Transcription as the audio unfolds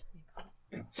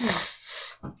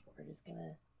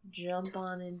jump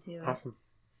on into it. Awesome.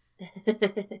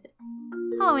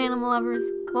 Hello, animal lovers.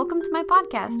 Welcome to my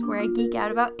podcast where I geek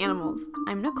out about animals.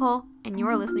 I'm Nicole, and you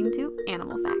are listening to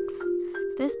Animal Facts.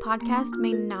 This podcast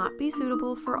may not be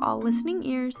suitable for all listening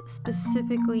ears,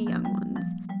 specifically young ones.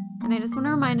 And I just want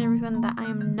to remind everyone that I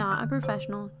am not a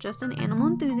professional, just an animal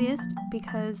enthusiast,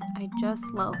 because I just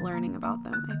love learning about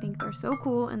them. I think they're so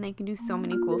cool and they can do so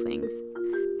many cool things.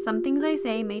 Some things I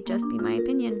say may just be my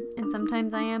opinion, and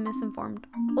sometimes I am misinformed.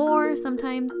 Or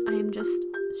sometimes I am just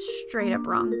straight up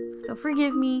wrong. So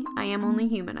forgive me, I am only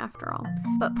human after all.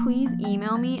 But please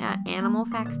email me at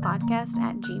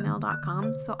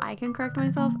animalfactspodcast@gmail.com so I can correct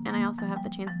myself and I also have the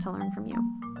chance to learn from you.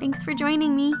 Thanks for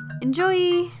joining me.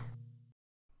 Enjoy!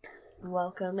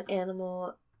 Welcome,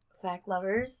 animal fact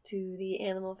lovers, to the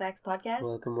Animal Facts Podcast.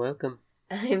 Welcome.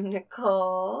 I'm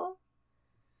Nicole,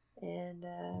 and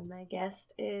my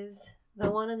guest is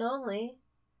the one and only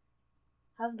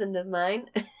husband of mine,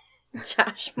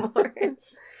 Josh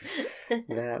Morris.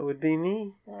 That would be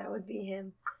me. That would be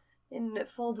him. In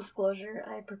full disclosure,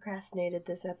 I procrastinated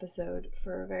this episode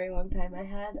for a very long time. I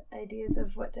had ideas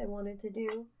of what I wanted to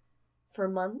do for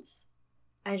months.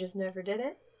 I just never did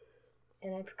it.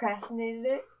 And I procrastinated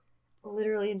it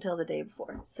literally until the day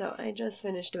before. So I just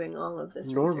finished doing all of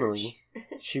this Normally,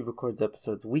 research. she records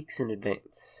episodes weeks in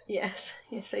advance. Yes,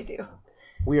 I do.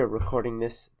 We are recording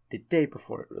this the day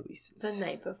before it releases. The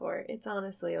night before. It's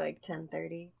honestly like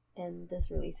 10:30, and this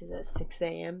releases at 6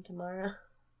 a.m. tomorrow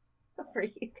for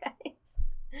you guys.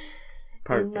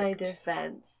 Perfect. In my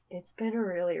defense, it's been a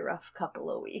really rough couple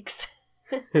of weeks.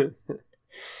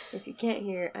 If you can't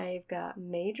hear, I've got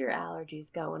major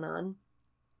allergies going on.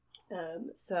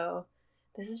 So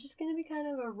this is just going to be kind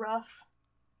of a rough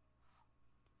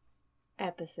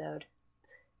episode.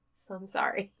 So I'm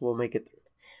sorry. We'll make it through.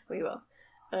 We will.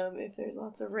 If there's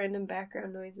lots of random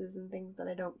background noises and things that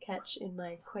I don't catch in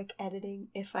my quick editing,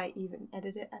 if I even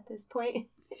edit it at this point,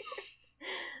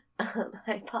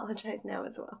 I apologize now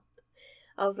as well.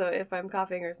 Also, if I'm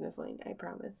coughing or sniffling, I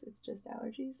promise it's just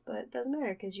allergies, but it doesn't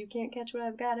matter because you can't catch what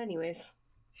I've got anyways,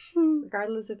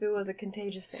 regardless if it was a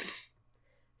contagious thing.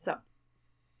 So,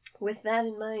 with that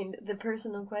in mind, the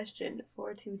personal question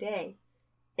for today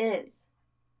is,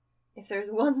 if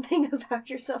there's one thing about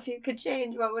yourself you could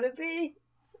change, what would it be?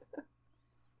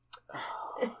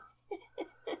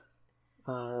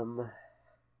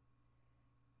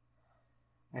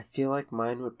 I feel like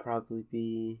mine would probably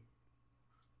be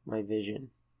my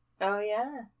vision. Oh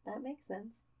yeah, that makes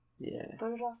sense. Yeah. But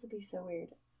it would also be so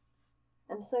weird.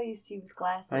 I'm so used to you with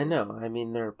glasses. I know. I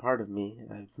mean, they're a part of me.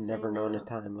 I've never known a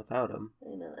time without them.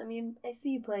 I know. I mean, I see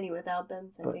you plenty without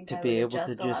them, so but I think to I be would able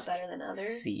to adjust a lot just better than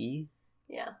others. see,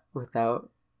 yeah, without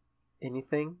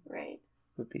anything, right,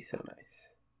 would be so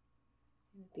nice.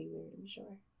 It would be weird, I'm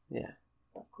sure. Yeah.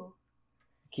 But cool.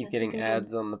 I keep That's getting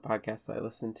ads on the podcasts I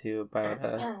listen to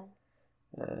about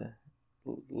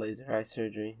laser eye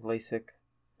surgery, LASIK.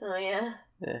 Oh yeah.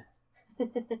 Yeah.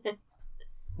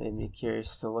 Made me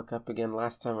curious to look up again.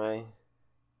 Last time I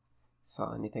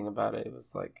saw anything about it, it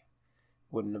was like,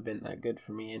 wouldn't have been that good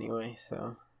for me anyway,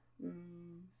 so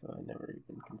I never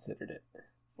even considered it.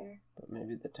 Fair. But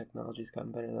maybe the technology's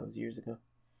gotten better. That was years ago.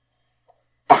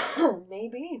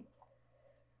 Maybe.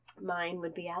 Mine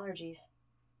would be allergies.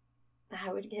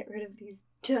 I would get rid of these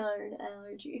darn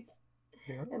allergies.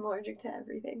 Yeah. I'm allergic to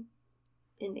everything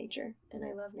in nature, and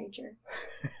I love nature.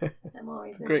 I'm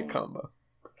always It's a great combo.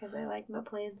 Because I like my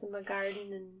plants and my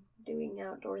garden and doing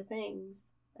outdoor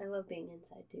things. I love being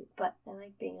inside too, but I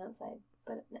like being outside.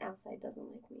 But outside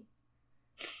doesn't like me.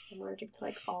 I'm allergic to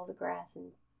like all the grass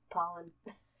and pollen.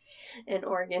 And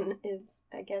Oregon is,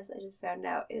 I guess I just found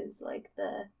out, is like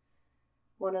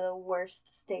one of the worst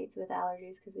states with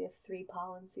allergies because we have 3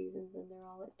 pollen seasons and they're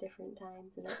all at different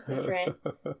times and at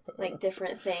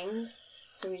different things.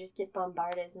 So we just get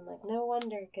bombarded and like, no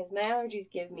wonder, because my allergies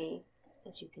give me,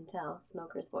 as you can tell,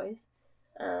 smoker's voice.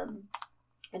 And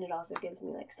it also gives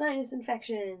me like sinus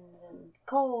infections and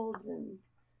colds and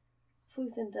flu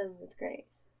symptoms. It's great.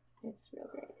 It's real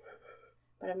great.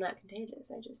 But I'm not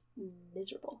contagious. I'm just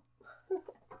miserable.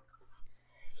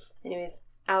 Anyways,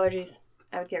 allergies.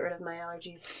 I would get rid of my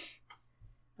allergies.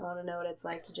 I want to know what it's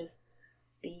like to just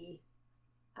be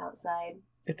outside.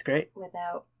 It's great.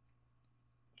 Without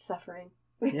suffering.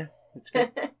 Yeah, it's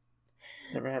great.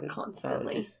 Never had it.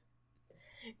 Constantly. Allergies.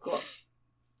 Cool.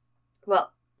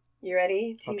 Well, you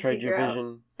ready to I'll trade your out...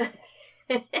 vision for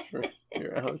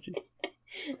your allergies.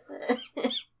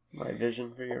 My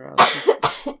vision for your allergies.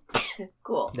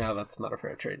 Cool. No, that's not a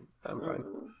fair trade. I'm fine.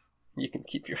 You can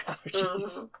keep your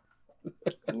allergies.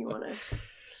 You want to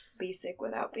be sick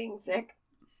without being sick?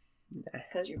 Nah.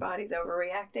 Because your body's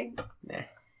overreacting? Nah.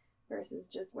 versus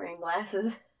just wearing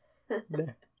glasses.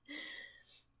 Yeah.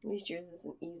 At least yours is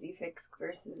an easy fix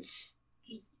versus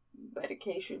just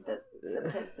medication that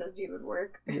sometimes doesn't even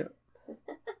work. Yeah.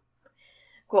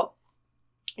 Cool.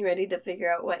 You ready to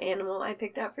figure out what animal I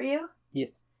picked out for you?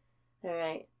 Yes.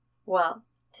 Alright. Well,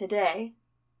 today,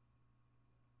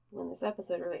 when this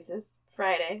episode releases,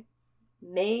 Friday,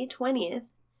 May 20th,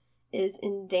 is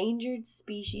Endangered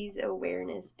Species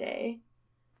Awareness Day.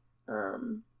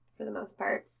 For the most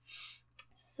part.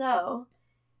 So,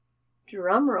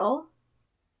 drum roll.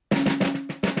 I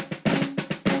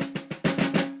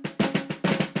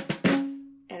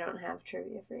don't have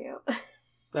trivia for you.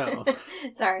 Oh.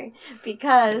 Sorry.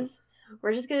 Because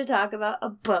we're just going to talk about a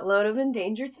buttload of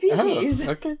endangered species.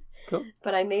 Oh, okay, cool.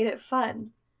 But I made it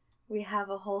fun. We have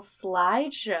a whole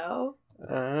slideshow.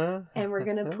 And we're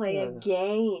going to play a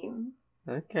game.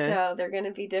 Okay. So, they're going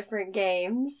to be different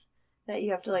games that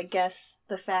you have to, like, guess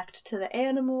the fact to the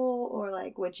animal, or,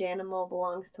 like, which animal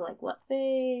belongs to, like, what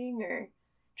thing, or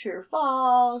true or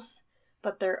false.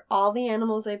 But they're all the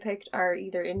animals I picked are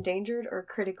either endangered or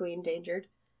critically endangered.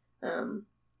 And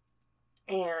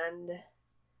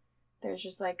there's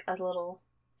just, like, a little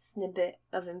snippet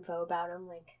of info about them,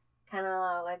 like, kind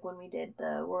of like when we did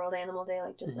the World Animal Day,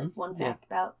 like, just, like, one fact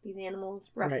about these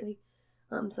animals, roughly.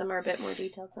 Right. Some are a bit more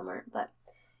detailed, some aren't, but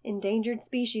Endangered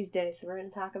Species Day, so we're going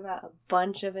to talk about a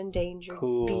bunch of endangered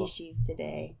species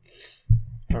today.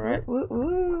 All right. Woo, woo,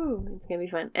 woo. It's going to be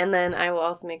fun. And then I will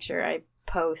also make sure I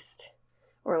post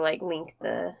or, like, link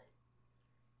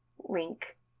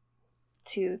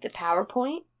to the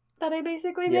PowerPoint that I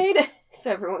basically made,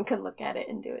 so everyone can look at it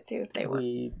and do it too if they want.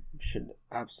 We should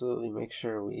absolutely make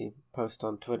sure we post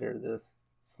on Twitter this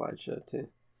slideshow too.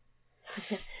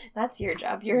 That's your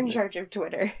job. You're in charge of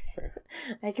Twitter. Fair.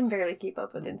 I can barely keep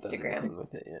up with Instagram. Instagram.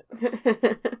 With it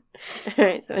yet.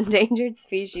 Alright, so Endangered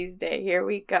Species Day. Here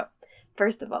we go.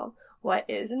 First of all, what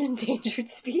is an endangered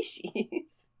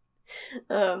species?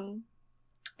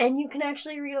 And you can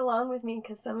actually read along with me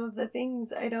because some of the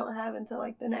things I don't have until,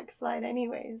 like, the next slide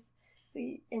anyways.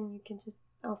 And you can just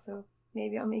also,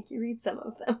 maybe I'll make you read some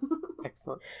of them.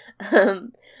 Excellent.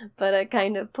 But a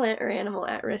kind of plant or animal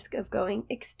at risk of going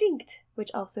extinct,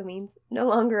 which also means no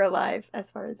longer alive,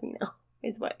 as far as we know,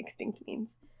 is what extinct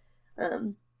means.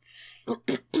 And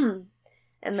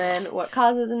then what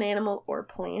causes an animal or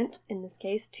plant, in this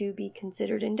case, to be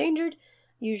considered endangered.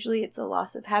 Usually it's a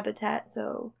loss of habitat,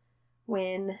 so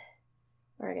or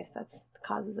I guess that's the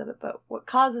causes of it, but what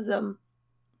causes them,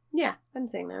 yeah, I'm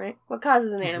saying that right. What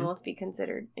causes an animal to be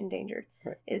considered endangered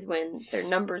is when their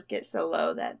numbers get so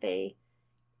low that they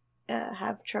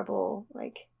have trouble,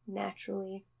 like,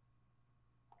 naturally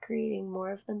creating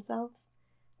more of themselves,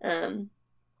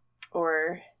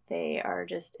 or they are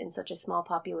just in such a small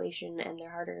population and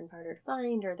they're harder and harder to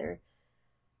find, or they're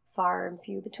far and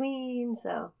few between,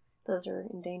 so those are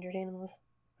endangered animals.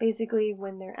 Basically,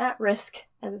 when they're at risk,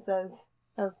 as it says,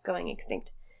 of going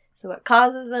extinct. So what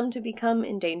causes them to become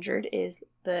endangered is,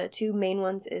 the two main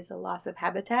ones is a loss of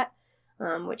habitat,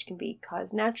 which can be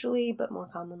caused naturally, but more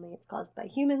commonly it's caused by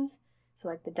humans. So,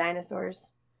 like the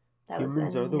dinosaurs, that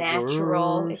humans was a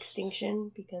natural extinction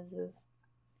because of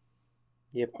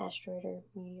asteroid or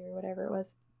meteor or whatever it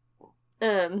was.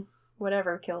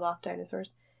 Whatever killed off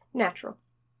dinosaurs. Natural.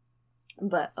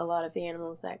 But a lot of the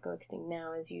animals that go extinct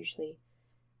now is usually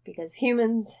because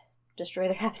humans destroy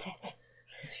their habitats.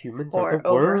 Humans or are the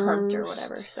overhunt worst. or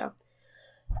whatever, so.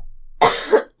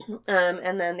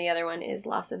 And then the other one is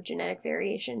loss of genetic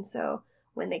variation. So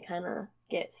when they kind of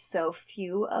get so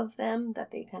few of them that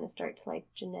they kind of start to, like,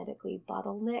 genetically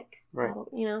bottleneck,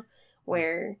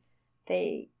 where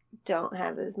they don't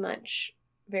have as much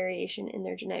variation in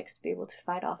their genetics to be able to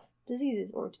fight off diseases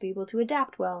or to be able to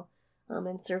adapt well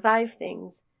and survive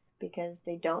things because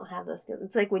they don't have those skills.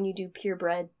 It's like when you do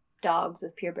purebred dogs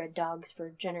with purebred dogs for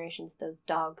generations, those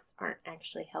dogs aren't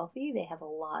actually healthy. They have a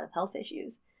lot of health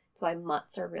issues. That's why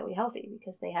mutts are really healthy,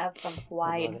 because they have a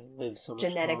wide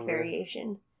genetic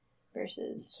variation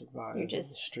versus you're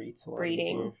just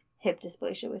breeding hip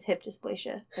dysplasia with hip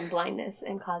dysplasia and blindness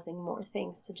and causing more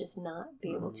things to just not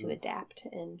be able to adapt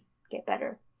and get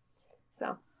better.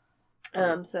 So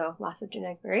loss of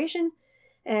genetic variation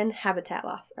and habitat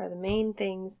loss are the main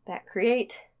things that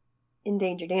create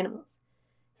endangered animals.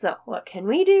 So, what can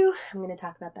we do? I'm going to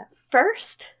talk about that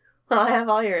first while I have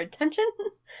all your attention.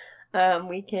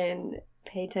 We can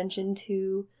pay attention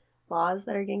to laws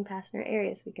that are getting passed in our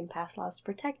areas. We can pass laws to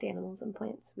protect animals and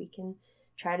plants. We can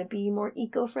try to be more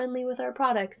eco-friendly with our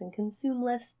products and consume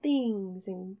less things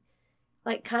and,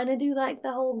 like, kind of do, like,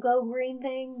 the whole go green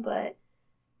thing, but,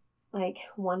 like,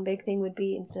 one big thing would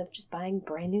be, instead of just buying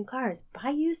brand new cars,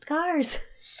 buy used cars.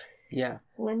 Yeah.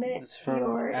 Limit It's from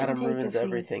your Adam intake Ruins of feed.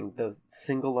 Everything. The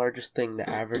single largest thing the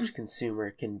average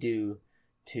consumer can do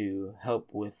to help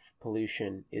with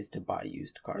pollution is to buy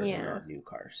used cars and not new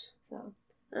cars. So,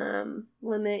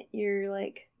 limit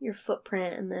your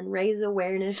footprint, and then raise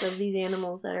awareness of these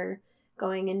animals that are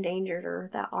going endangered or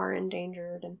that are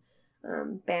endangered,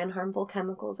 and ban harmful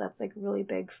chemicals. That's like really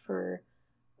big for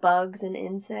bugs and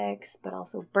insects, but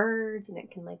also birds, and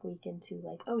it can like leak into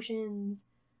like oceans.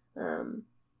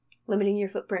 Limiting your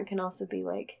footprint can also be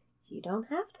like, you don't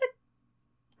have to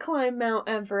climb Mount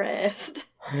Everest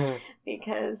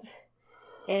because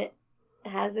it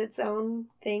has its own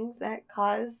things that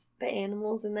cause the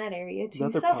animals in that area to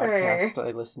Another suffer. podcast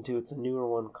I listened to, it's a newer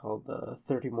one called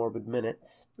 30 Morbid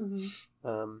Minutes.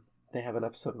 Mm-hmm. They have an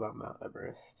episode about Mount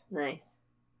Everest. Nice.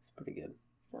 It's pretty good.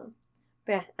 So,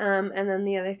 yeah. And then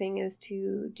the other thing is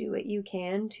to do what you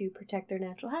can to protect their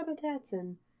natural habitats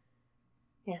and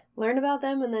learn about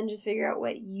them, and then just figure out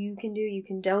what you can do. You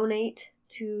can donate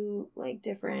to like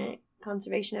different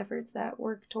conservation efforts that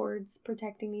work towards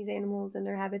protecting these animals and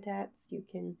their habitats. You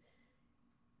can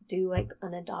do like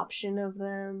an adoption of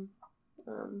them.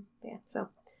 So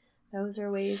those are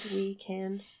ways we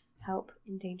can help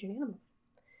endangered animals.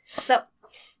 So,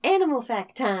 animal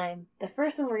fact time. The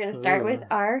first one we're going to start with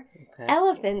are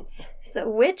elephants. So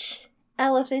which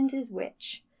elephant is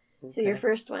which? Okay. So your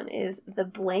first one is the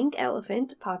blank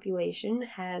elephant population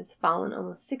has fallen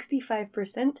almost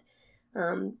 65%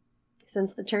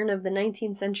 since the turn of the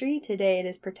 19th century. Today it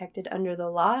is protected under the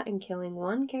law, and killing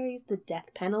one carries the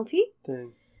death penalty.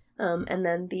 Dang. And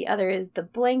then the other is the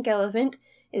blank elephant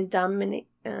is dominated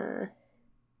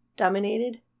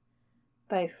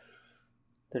by...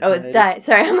 it's diet.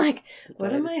 Sorry, I'm like,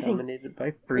 what am I thinking? Dominated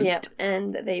by fruit. Yep,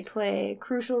 and they play a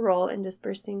crucial role in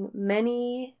dispersing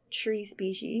many tree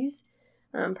species,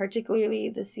 particularly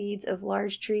the seeds of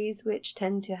large trees, which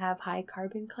tend to have high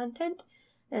carbon content,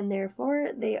 and therefore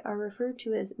they are referred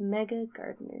to as mega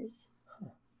gardeners.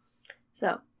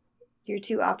 So, your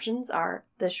two options are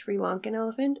the Sri Lankan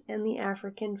elephant and the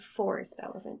African forest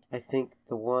elephant. I think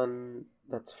the one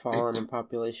that's fallen in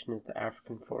population is the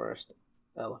African forest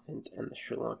elephant, and the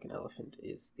Sri Lankan elephant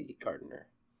is the gardener.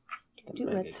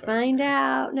 Let's find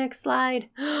out. Next slide.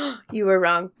 You were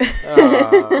wrong.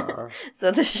 So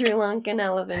the Sri Lankan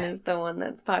elephant is the one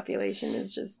that's population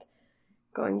is just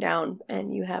going down,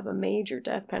 and you have a major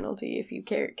death penalty if you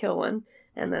kill one.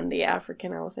 And then the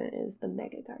African elephant is the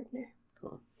mega gardener.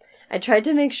 Cool. I tried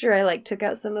to make sure I took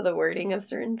out some of the wording of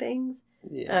certain things.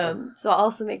 Yeah. So I'll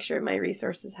also make sure my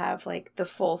resources have the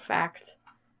full fact.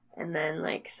 And then,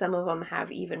 some of them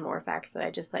have even more facts that I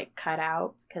just, cut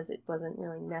out because it wasn't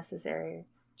really necessary. It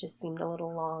just seemed a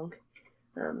little long.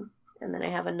 And then I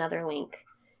have another link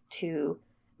to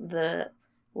the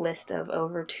list of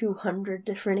over 200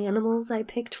 different animals I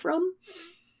picked from.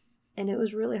 And it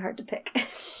was really hard to pick.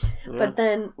 Yeah. But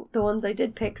then the ones I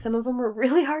did pick, some of them were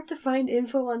really hard to find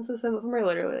info on. So some of them are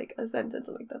literally, a sentence.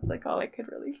 That's, all I could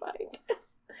really find.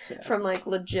 Yeah. From,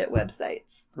 legit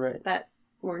websites. Right. That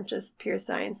weren't just pure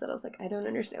science that I was I don't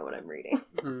understand what I'm reading.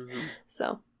 Mm-hmm.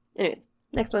 So, anyways,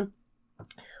 next one.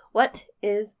 What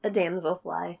is a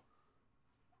damselfly?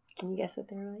 Can you guess what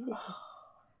they're related to?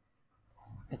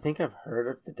 I think I've heard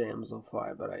of the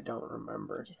damselfly, but I don't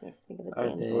remember. It just makes me think of a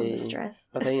damsel in distress.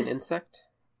 Are they an insect?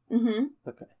 Mm-hmm.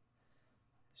 Okay.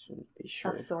 Shouldn't be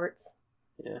sure. Of sorts.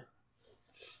 Yeah.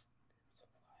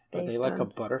 Are they like a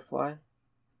butterfly?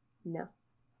 No.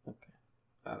 Okay.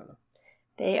 I don't know.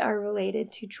 They are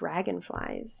related to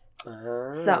dragonflies.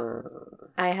 Ah. So,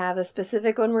 I have a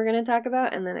specific one we're going to talk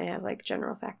about, and then I have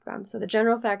general fact about them. So the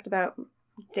general fact about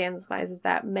damselflies is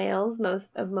that males,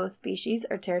 most species,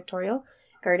 are territorial,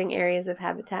 guarding areas of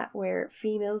habitat where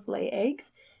females lay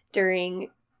eggs during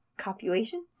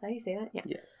copulation. Is that how you say that?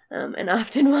 Yeah. And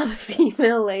often while the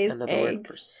female lays another eggs. Word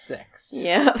for sex.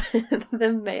 Yeah.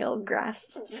 The male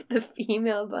grasps the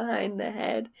female behind the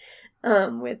head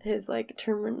with his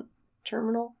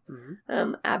terminal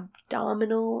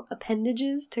abdominal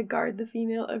appendages to guard the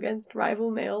female against rival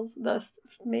males, thus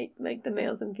make the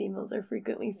males and females are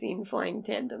frequently seen flying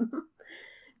tandem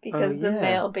because the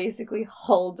male basically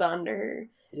holds onto her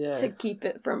to keep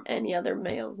it from any other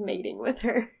males mating with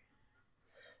her.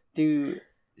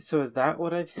 So is that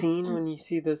what I've seen when you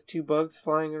see those two bugs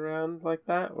flying around like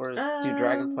that, or do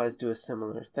dragonflies do a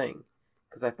similar thing?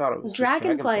 Because I thought it was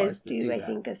dragonflies do I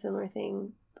think a similar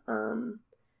thing.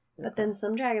 But then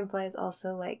some dragonflies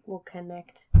also, will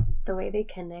connect. The way they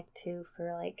connect, too,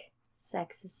 for,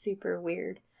 sex is super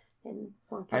weird. and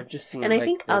wonky. I've just seen, and I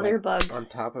think other bugs on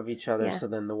top of each other, so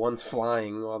then the one's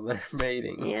flying while they're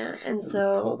mating. Yeah, and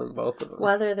so holding both of them.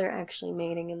 Whether they're actually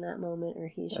mating in that moment or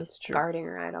he's just guarding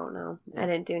her, I don't know. Yeah. I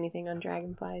didn't do anything on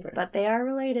dragonflies, but they are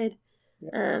related.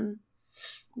 Yeah.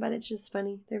 But it's just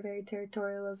funny. They're very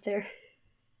territorial of their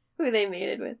who they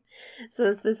mated with. So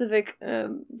the specific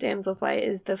damselfly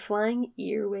is the flying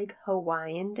earwig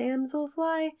Hawaiian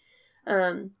damselfly.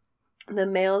 The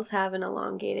males have an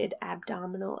elongated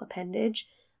abdominal appendage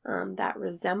that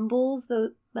resembles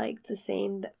the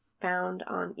same that found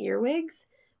on earwigs,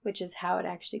 which is how it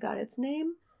actually got its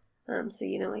name. So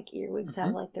like earwigs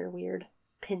have like their weird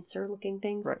pincer looking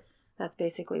things. Right. That's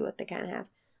basically what they kind of have.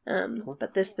 Cool.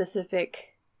 But this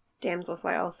specific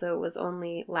damselfly also was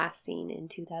only last seen in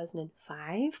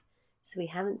 2005, so we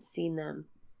haven't seen them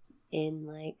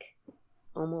in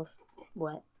almost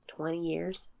 20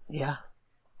 years. Yeah.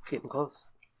 Getting close.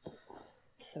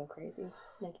 So crazy.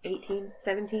 18,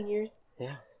 17 years?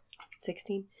 Yeah.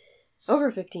 16?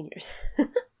 Over 15 years.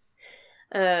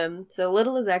 So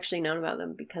little is actually known about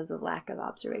them because of lack of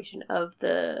observation of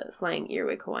the flying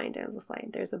earwig Hawaiian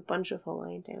damselfly. There's a bunch of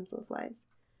Hawaiian damselflies.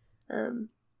 But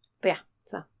yeah,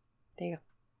 so there you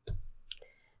go.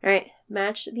 Alright,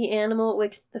 match the animal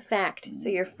with the fact. So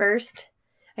your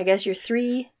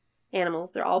three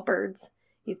animals, they're all birds.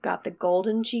 You've got the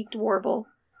golden-cheeked warble,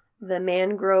 the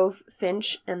mangrove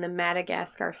finch, and the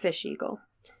Madagascar fish eagle.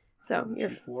 So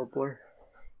your warbler.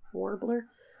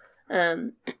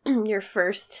 Your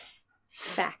first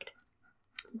fact.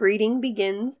 Breeding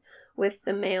begins with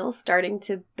the male starting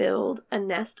to build a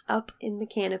nest up in the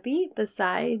canopy,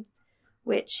 besides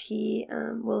which he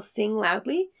will sing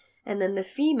loudly, and then the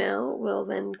female will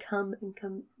then come and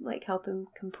help him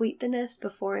complete the nest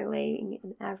before laying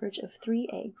an average of 3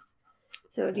 eggs.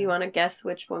 So do you want to guess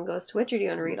which one goes to which, or do you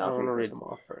want to read all three? I want to read them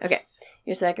all first. Okay.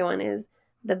 Your second one is,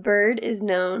 this bird is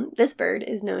known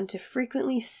to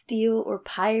frequently steal or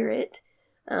pirate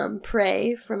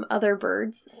prey from other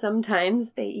birds.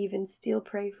 Sometimes they even steal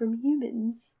prey from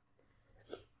humans.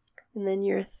 And then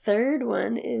your third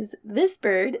one is, this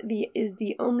bird is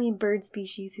the only bird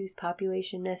species whose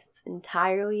population nests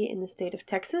entirely in the state of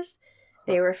Texas.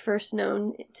 They were first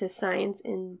known to science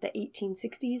in the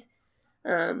 1860s.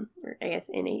 Or I guess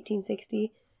in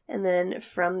 1860, and then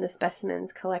from the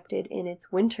specimens collected in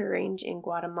its winter range in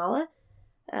Guatemala.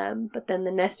 But then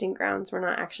the nesting grounds were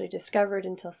not actually discovered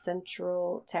until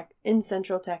central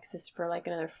Texas for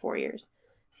another 4 years.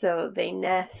 So they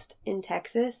nest in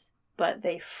Texas, but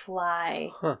they fly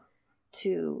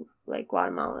to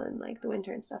Guatemala in the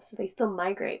winter and stuff. So they still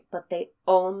migrate, but they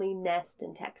only nest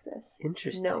in Texas.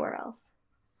 Interesting. Nowhere else.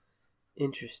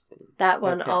 Interesting. That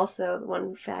one also,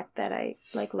 one fact that I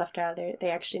left out of there, they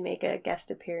actually make a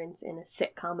guest appearance in a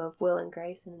sitcom of Will and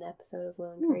Grace, in an episode of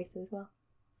Will and Grace as well.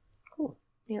 Cool.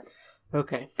 Yep.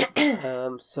 Okay.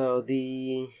 So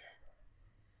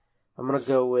I'm gonna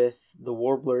go with the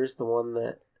warblers, the one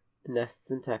that nests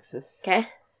in Texas. Okay.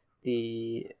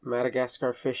 The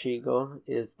Madagascar fish eagle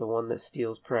is the one that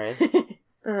steals prey.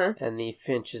 And the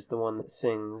finch is the one that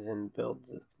sings and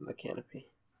builds the canopy.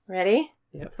 Ready?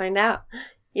 Yep. Let's find out.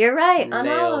 You're right on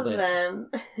all of them.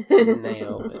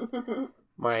 Nailed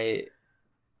it.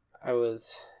 I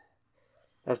was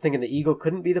thinking the eagle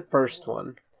couldn't be the first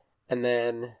one, and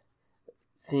then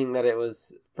seeing that it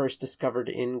was first discovered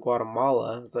in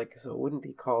Guatemala, I was like, so it wouldn't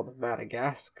be called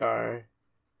Madagascar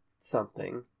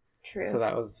something. True. So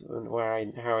that was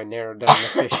how I narrowed down the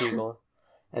fish eagle,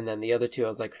 and then the other two I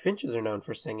was like, finches are known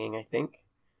for singing, I think.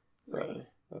 So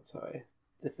nice. That's how I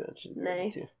differentiated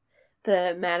the two.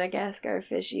 The Madagascar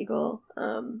fish eagle,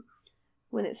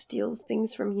 when it steals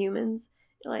things from humans,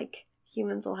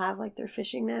 humans will have their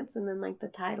fishing nets, and then the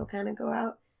tide will kind of go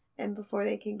out, and before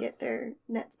they can get their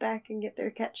nets back and get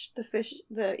their catch,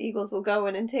 the eagles will go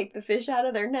in and take the fish out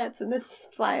of their nets and then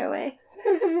fly away.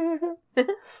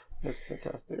 That's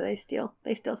fantastic. So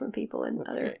they steal from people and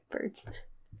other birds.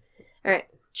 All right,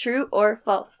 true or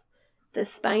false? The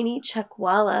spiny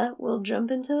chuckwalla will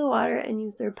jump into the water and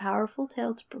use their powerful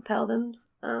tail to propel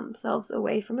themselves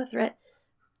away from a threat.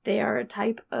 They are a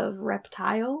type of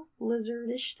reptile,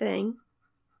 lizardish thing.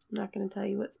 I'm not going to tell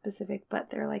you what specific, but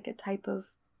they're a type of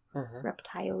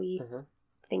reptile-y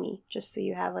thingy, just so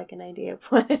you have an idea of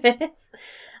what it is.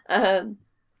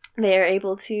 They are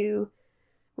able to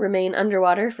remain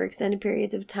underwater for extended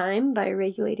periods of time by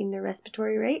regulating their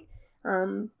respiratory rate.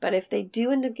 But if they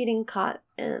do end up getting caught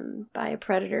by a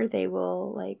predator, they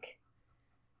will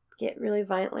get really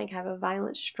violent, have a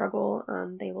violent struggle.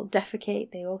 They will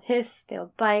defecate, they will hiss,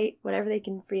 they'll bite, whatever they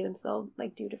can free themselves,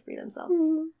 do to free themselves.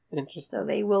 Interesting. So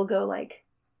they will go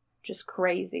just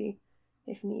crazy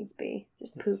if needs be.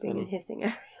 Just That's pooping funny. and hissing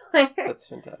everywhere. That's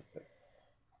fantastic.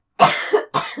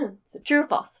 So true or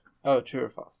false? Oh, true or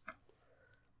false?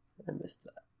 I missed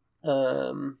that.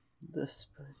 The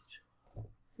sponge.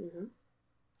 Mm-hmm.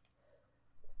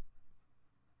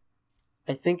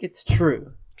 I think it's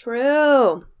true.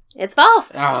 True. It's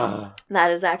false. Ah.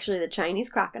 That is actually the Chinese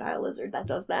crocodile lizard that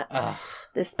does that. Ah.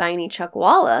 The spiny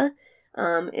chuckwalla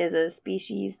is a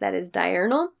species that is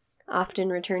diurnal, often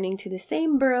returning to the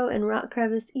same burrow and rock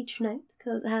crevice each night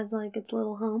because it has like its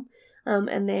little home.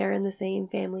 And they are in the same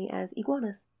family as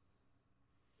iguanas.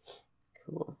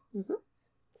 Cool. Mm-hmm.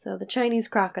 So the Chinese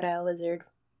crocodile lizard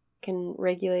can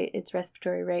regulate its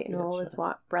respiratory rate and hold its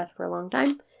breath for a long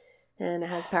time. And it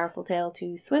has a powerful tail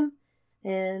to swim.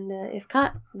 And if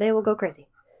caught, they will go crazy.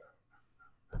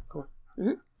 Cool.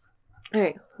 Mm-hmm. All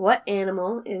right. What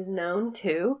animal is known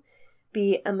to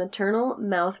be a maternal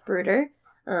mouth brooder?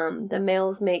 The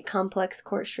males make complex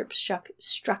courtship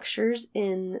structures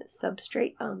in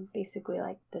substrate, basically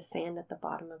like the sand at the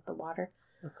bottom of the water.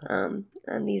 Okay.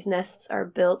 And these nests are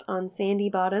built on sandy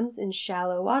bottoms in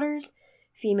shallow waters.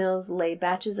 Females lay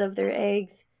batches of their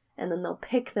eggs, and then they'll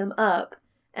pick them up,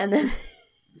 and then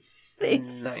they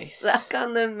suck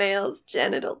on the male's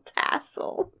genital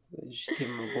tassel. So you just give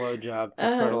them a blowjob to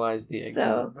fertilize the eggs in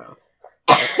their mouth.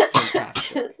 That's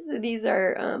fantastic. So these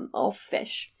are all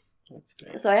fish. That's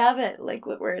great. So I have it like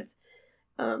where it's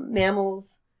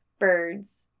mammals,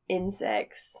 birds,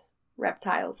 insects,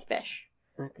 reptiles, fish.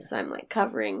 Okay. So I'm like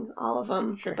covering all of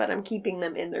them, Sure. but I'm keeping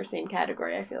them in their same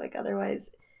category. I feel like otherwise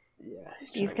Yeah,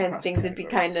 these kinds of things would be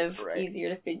kind of right. easier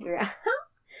to figure out.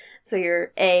 So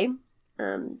you're A,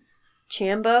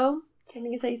 Chambo, I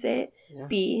think is how you say it. Yeah.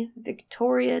 B,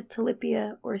 Victoria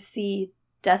tilapia, or C,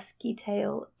 dusky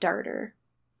tail darter.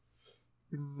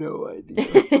 No idea.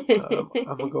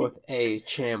 I'm gonna go with A,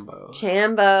 Chambo.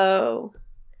 Chambo.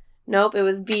 Nope, it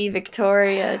was B,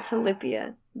 Victoria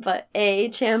tilapia. But A,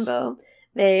 Chambo.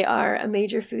 They are a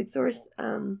major food source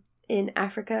in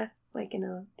Africa. Like,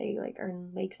 they like are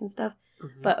in lakes and stuff.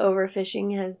 Mm-hmm. But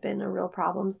overfishing has been a real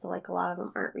problem. So like a lot of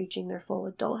them aren't reaching their full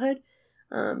adulthood.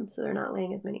 So they're not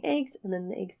laying as many eggs. And then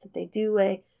the eggs that they do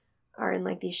lay are in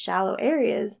like these shallow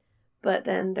areas. But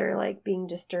then they're like being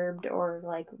disturbed or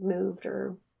like moved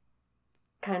or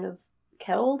kind of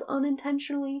killed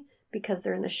unintentionally because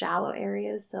they're in the shallow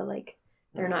areas. So like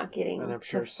they're not getting and I'm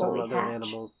sure to some fully other hatch.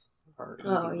 animals are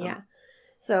eating Oh them. yeah.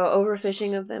 So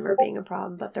overfishing of them are being a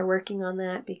problem, but they're working on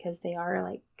that because they are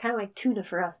like kind of like tuna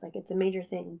for us. Like it's a major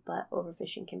thing, but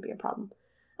overfishing can be a problem.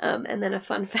 And then a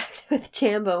fun fact with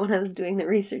Chambo when I was doing the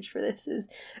research for this is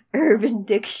Urban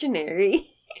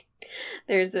Dictionary.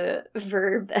 There's a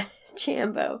verb that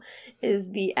Chambo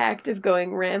is the act of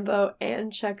going Rambo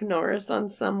and Chuck Norris on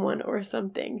someone or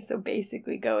something. So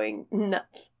basically going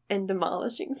nuts and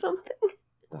demolishing something.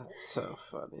 That's so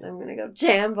funny. So I'm going to go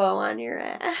Chambo on your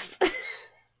ass.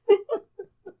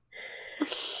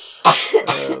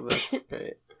 Oh, that's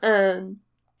great. And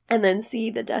then C,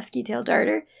 the dusky tail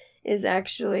darter is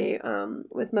actually,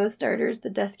 with most darters, the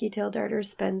dusky tail darter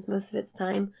spends most of its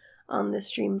time on the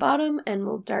stream bottom and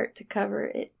will dart to cover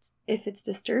it if it's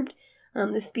disturbed.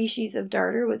 The species of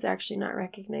darter was actually not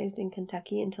recognized in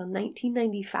Kentucky until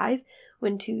 1995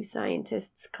 when two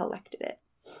scientists collected it.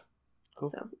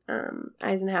 Cool. So,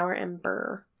 Eisenhower and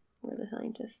Burr were the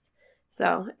scientists.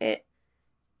 So it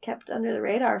kept under the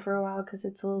radar for a while because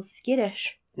it's a little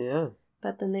skittish. Yeah.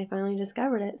 But then they finally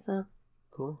discovered it, so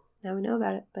Cool. now we know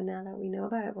about it. But now that we know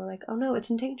about it, we're like, oh no,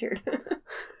 it's endangered.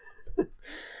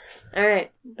 All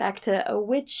right, back to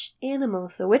which animal.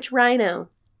 So which rhino?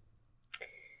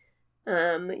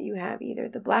 You have either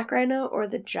the black rhino or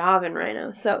the Javan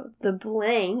rhino. So the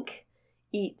blank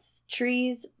eats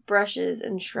trees, brushes,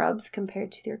 and shrubs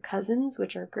compared to their cousins,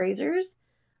 which are grazers.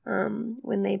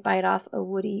 When they bite off a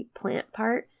woody plant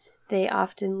part, they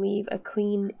often leave a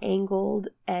clean angled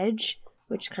edge,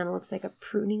 which kind of looks like a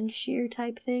pruning shear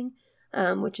type thing,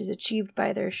 which is achieved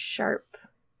by the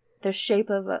shape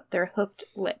of their hooked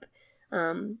lip.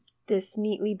 This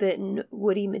neatly bitten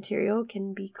woody material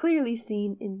can be clearly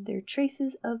seen in their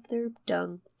traces of their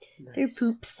dung, their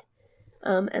poops.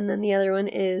 And then the other one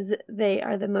is they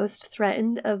are the most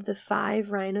threatened of the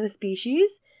 5 rhino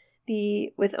species,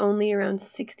 with only around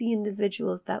 60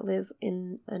 individuals that live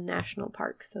in a national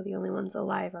park. So the only ones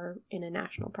alive are in a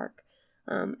national park.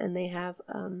 And they have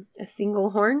a single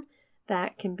horn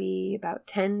that can be about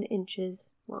 10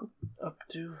 inches long. Up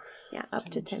to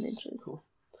 10 inches. Cool.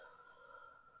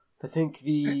 I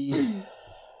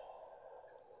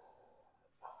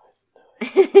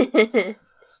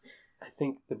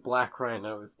think the black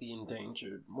rhino is the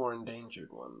more endangered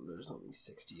one. There's only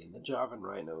 60, and the Javan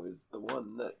rhino is the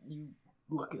one that you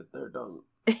look at their dung.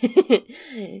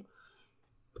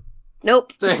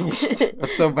 Nope. Dang it. I'm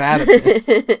so bad at this.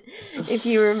 If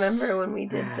you remember when we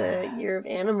did the Year of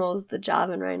Animals, the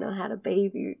Javan rhino had a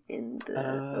baby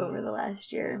over the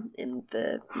last year in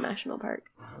the national park.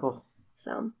 Cool.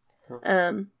 So, Cool. I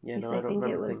don't think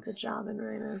it was things. the Javan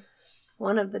rhino.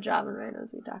 One of the Javan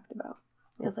rhinos we talked about.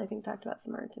 We also, I think, talked about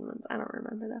Samaritan ones. I don't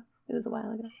remember, though. It was a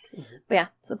while ago. Mm-hmm. But yeah,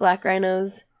 so black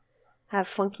rhinos have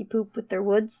funky poop with their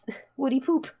woody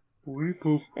poop. Woody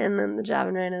poop. And then the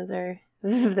Javan rhinos are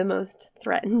the most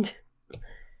threatened.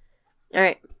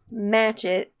 Alright, match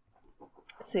it.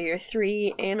 So your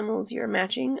 3 animals you're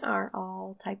matching are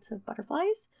all types of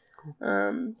butterflies.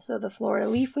 So the Florida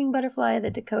leafwing butterfly, the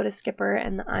Dakota skipper,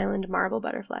 and the island marble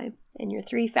butterfly. And your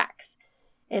 3 facts.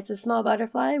 It's a small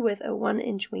butterfly with a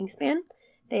 1-inch wingspan.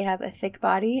 They have a thick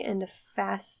body and a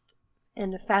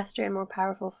faster and more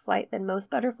powerful flight than most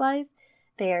butterflies.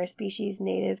 They are a species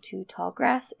native to tall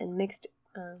grass and mixed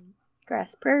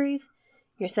grass prairies.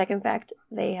 Your second fact,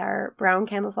 they are brown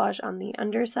camouflage on the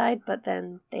underside, but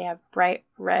then they have bright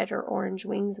red or orange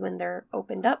wings when they're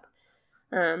opened up,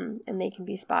 and they can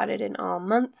be spotted in all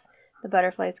months. The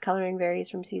butterfly's coloring varies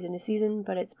from season to season,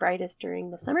 but it's brightest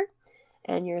during the summer.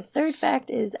 And your third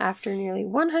fact is, after nearly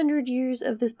 100 years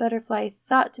of this butterfly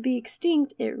thought to be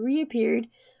extinct, it reappeared,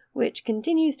 which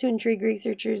continues to intrigue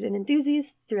researchers and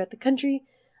enthusiasts throughout the country,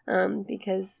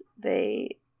 because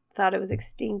they thought it was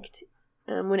extinct,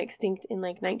 went extinct in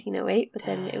like 1908, but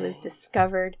then it was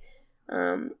discovered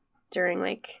during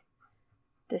like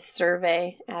this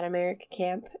survey at America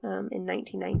Camp in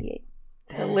 1998.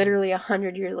 So literally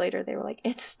 100 years later, they were like,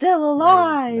 it's still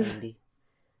alive! 90.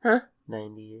 Huh?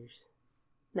 90 years.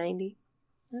 90?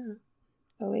 Oh,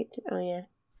 wait. Oh, yeah.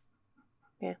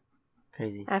 Yeah.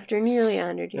 Crazy. After nearly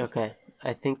 100 years. Okay.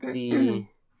 I think the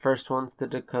first one's the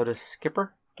Dakota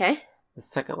skipper. Okay. The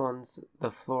second one's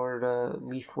the Florida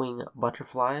leafwing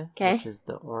butterfly, Okay. which is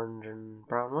the orange and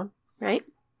brown one. Right.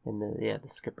 And the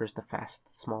skipper's the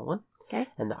fast, small one. Okay.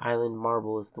 And the island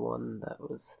marble is the one that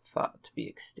was thought to be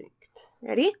extinct.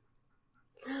 Ready?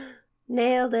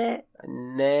 Nailed it. I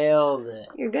nailed it.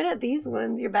 You're good at these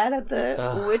ones. You're bad at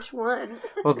the which one.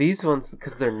 Well, these ones,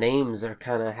 because their names are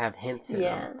kind of have hints in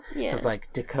them. Yeah. Because,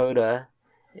 like, Dakota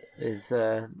is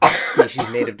a species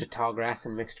native to tall grass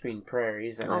and mixed green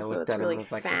prairies. And Also, I looked it's at it really and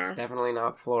was like, fast. it's definitely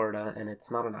not Florida, and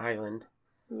it's not an island.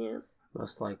 Yeah.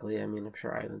 Most likely. I mean, I'm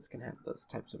sure islands can have those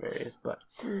types of areas, but...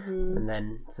 Mm-hmm. And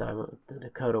then, so I went with the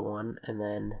Dakota one, and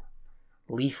then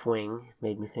leafwing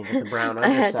made me think of the brown I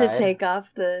underside. had to take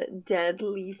off the dead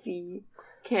leafy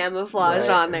camouflage Right.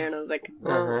 on there, and I was like,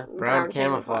 brown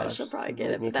camouflage. She'll probably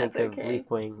get it, Made but me that's think okay. of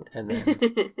leafwing, and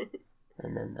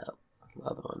then the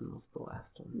other one was the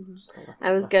last one. Mhm. Just the left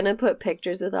I was one. gonna put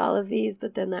pictures with all of these,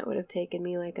 but then that would have taken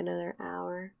me like another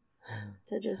hour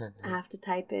to just have to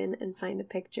type in and find a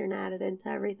picture and add it into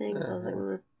everything. So I was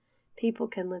like, people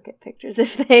can look at pictures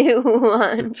if they I'm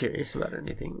want. curious about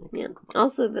anything. Yeah.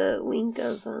 Also, the link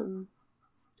of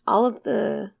all of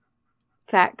the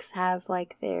facts have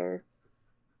like their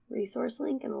resource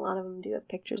link, and a lot of them do have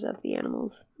pictures of the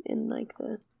animals in like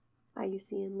the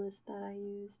IUCN list that I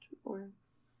used or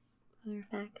other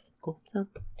facts. Cool. So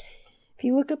if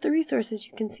you look up the resources,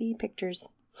 you can see pictures.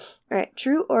 All right,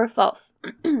 true or false?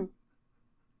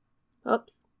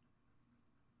 Oops.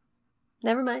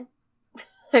 Never mind.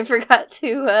 I forgot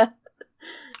to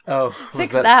Was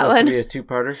fix that that supposed one. to be a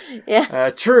two-parter? Yeah.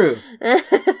 True.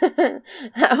 That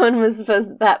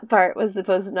part was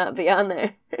supposed to not be on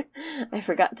there. I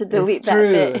forgot to delete It's that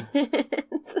true. bit.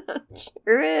 It's so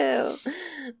true.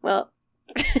 Well,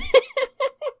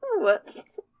 whoops.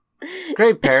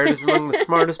 Great parrot is among the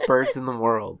smartest birds in the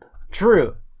world.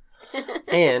 True.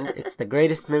 And it's the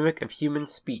greatest mimic of human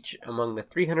speech among the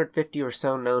 350 or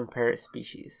so known parrot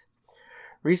species.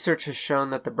 Research has shown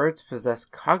that the birds possess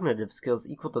cognitive skills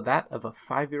equal to that of a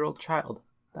 5-year-old child.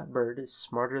 That bird is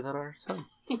smarter than our son.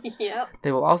 Yep.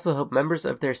 They will also help members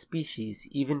of their species,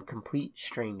 even complete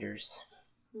strangers.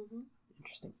 Mm-hmm.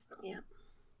 Interesting.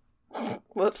 Yeah.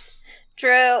 Whoops.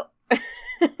 True.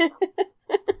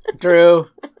 True.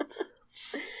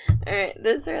 Alright,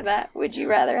 this or that. Would you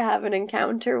rather have an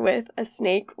encounter with a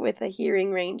snake with a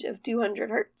hearing range of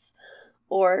 200 hertz,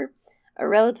 or a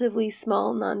relatively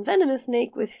small non-venomous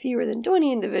snake with fewer than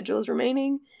 20 individuals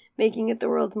remaining, making it the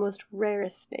world's most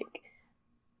rarest snake?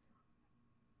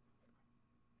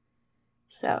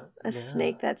 So, a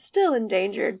snake that's still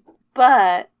endangered,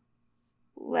 but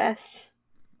less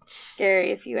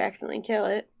scary if you accidentally kill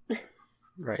it,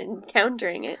 Right.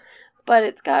 encountering it. But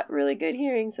it's got really good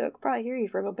hearing, so it could probably hear you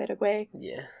from a bit away.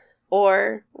 Yeah.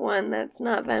 Or one that's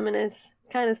not venomous,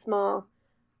 kind of small,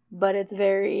 but it's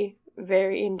very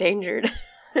very endangered.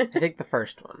 I think the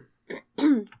first one.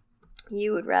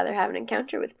 You would rather have an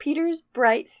encounter with Peter's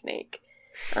bright snake.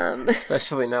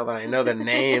 Especially now that I know the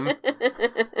name.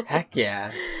 Heck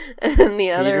yeah. And then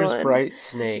the other Peter's one, bright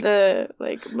snake. the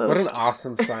like most. What an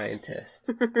awesome scientist.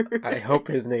 I hope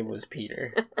his name was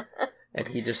Peter. And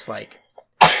he just like,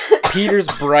 Peter's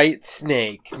bright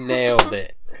snake. Nailed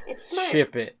it. It's smart.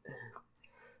 Ship it.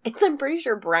 I'm pretty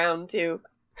sure brown too.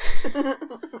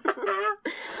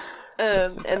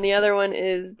 And the other one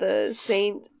is the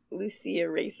Saint Lucia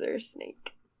racer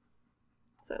snake.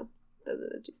 So those are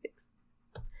the two snakes.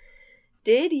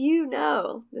 Did you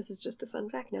know? This is just a fun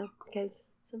fact now because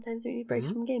sometimes we need breaks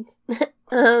from games.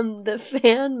 The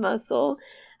fan mussel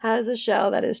has a shell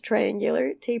that is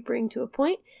triangular, tapering to a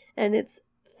point, and it's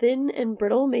thin and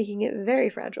brittle, making it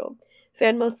very fragile.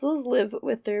 Fan mussels live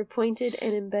with their pointed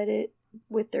and embedded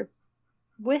with their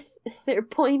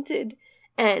pointed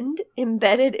end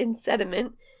embedded in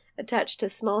sediment, attached to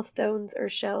small stones or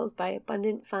shells by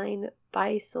abundant fine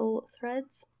byssal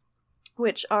threads,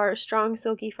 which are strong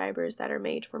silky fibers that are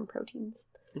made from proteins.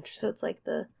 So it's like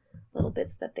the little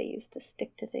bits that they use to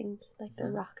stick to things, like the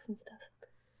rocks and stuff.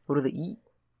 What do they eat?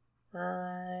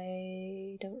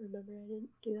 I don't remember. I didn't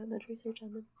do that much research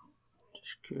on them.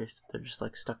 Just curious if they're just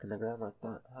like stuck in the ground like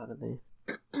that. How do they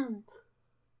feed?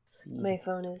 My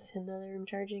phone is in the other room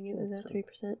charging. It was at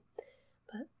 3%.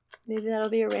 But maybe that'll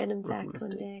be a random fact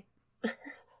one day. But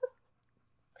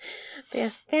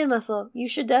yeah, fan mussel. You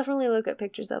should definitely look at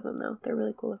pictures of them, though. They're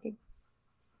really cool looking.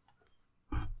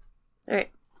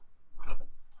 Alright.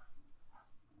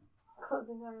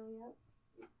 Closing our early out.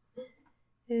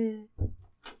 She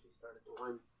started to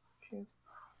whine. True.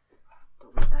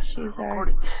 Don't let that She's start our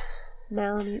recording.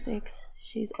 Malamute.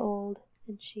 She's old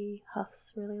and she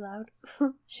huffs really loud.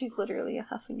 She's literally a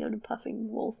huffing and puffing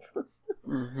wolf.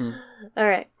 Mm-hmm.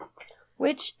 Alright.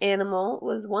 Which animal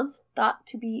was once thought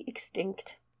to be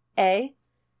extinct? A.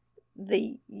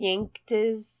 The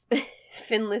Yanktes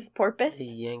finless porpoise. The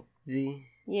Yangtze.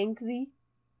 Yangtze.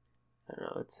 I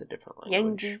don't know, it's a different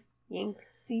language.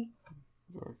 Yangtze. Yeah,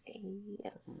 something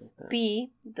like that.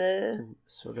 B. The Some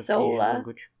sort of Sola. Asian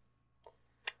language.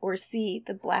 Or C.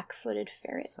 The black-footed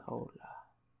ferret. Sola.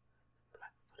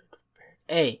 Black-footed ferret.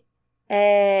 A.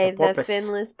 A. The The porpoise.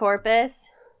 finless porpoise.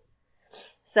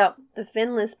 So, the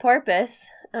finless porpoise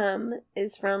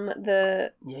is from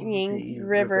the Yangtze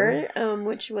River,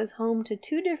 which was home to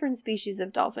two different species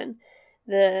of dolphin.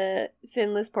 The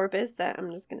finless porpoise, that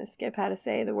I'm just going to skip how to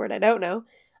say the word I don't know,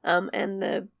 and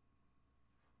the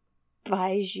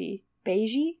Baiji,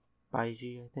 Baiji, I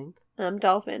think,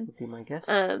 dolphin. would be my guess.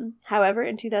 However,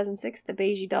 in 2006, the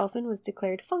Baiji dolphin was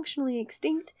declared functionally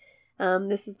extinct.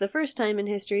 This is the first time in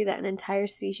history that an entire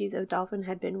species of dolphin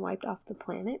had been wiped off the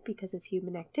planet because of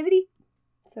human activity.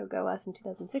 So go us in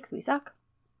 2006, we suck.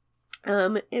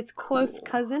 Its close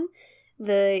cousin,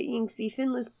 the Yangtze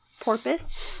finless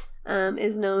porpoise,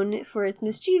 is known for its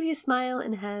mischievous smile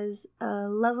and has a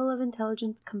level of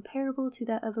intelligence comparable to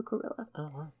that of a gorilla.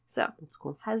 Oh, wow. So, That's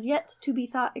cool. has yet to be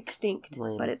thought extinct,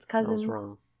 Lame. but its I was cousin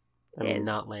wrong. I mean, is.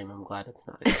 not lame. I'm glad it's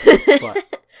not. But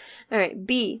Alright,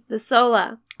 B. The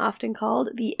Sola, often called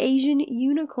the Asian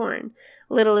unicorn.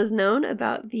 Little is known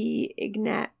about the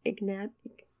enigmatic.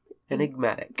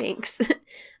 Thanks.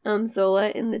 Sola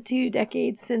in the 2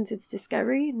 decades since its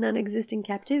discovery, none exist in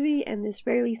captivity, and this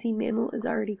rarely seen mammal is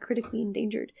already critically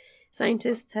endangered.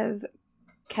 Scientists have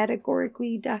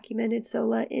categorically documented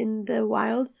Sola in the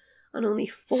wild on only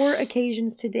 4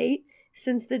 occasions to date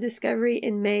since the discovery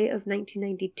in May of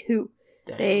 1992.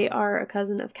 Damn. They are a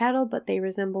cousin of cattle, but they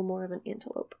resemble more of an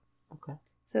antelope. Okay.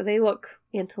 So they look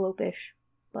antelope-ish,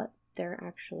 but they're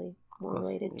actually more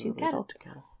Closely related to cattle. to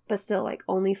cattle. But still, like,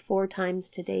 only 4 times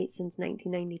to date since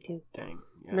 1992. Dang.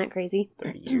 Yeah. Isn't that crazy?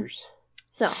 30 years.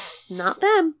 So, not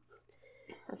them.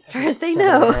 As far as they 7.5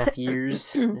 know.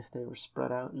 years if they were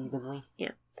spread out evenly.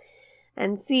 Yeah.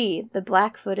 And C, the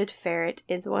black-footed ferret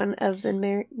is one of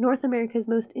the North America's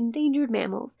most endangered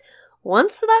mammals.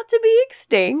 Once thought to be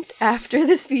extinct after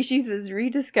the species was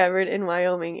rediscovered in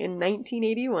Wyoming in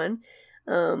 1981,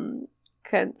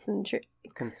 concerted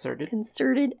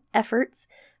efforts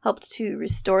helped to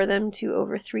restore them to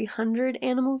over 300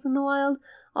 animals in the wild.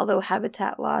 Although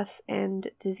habitat loss and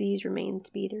disease remain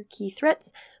to be their key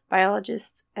threats,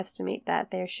 biologists estimate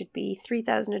that there should be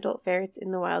 3,000 adult ferrets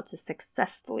in the wild to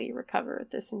successfully recover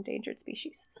this endangered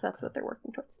species. So that's what they're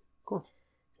working towards. Cool.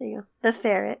 There you go. The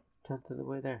ferret. 10th of the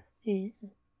way there. Yeah.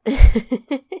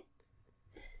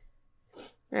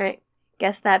 Alright.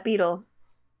 Guess that beetle.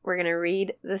 We're going to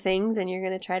read the things and you're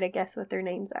going to try to guess what their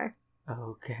names are.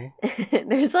 Okay.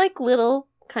 There's like little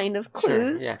kind of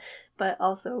clues. Sure, yeah. but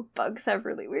also bugs have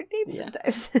really weird names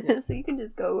sometimes. So you can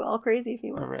just go all crazy if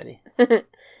you want. I'm ready.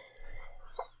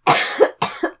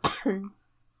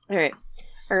 Alright.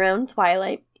 Around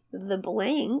twilight, the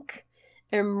blank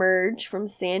emerge from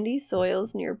sandy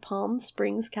soils near Palm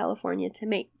Springs, California to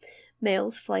mate.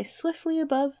 Males fly swiftly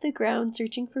above the ground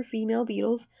searching for female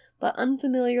beetles, but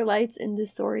unfamiliar lights and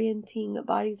disorienting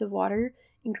bodies of water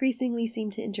increasingly seem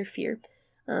to interfere.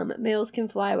 Males can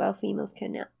fly while females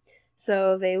cannot.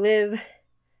 So they live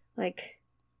like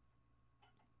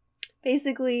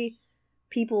basically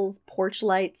people's porch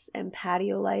lights and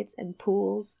patio lights and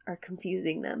pools are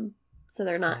confusing them. So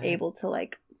they're not able to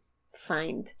like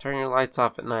find. Turn your lights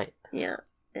off at night. Yeah,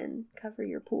 and cover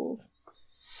your pools.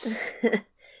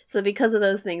 So because of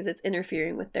those things, it's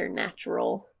interfering with their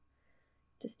natural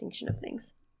distinction of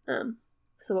things.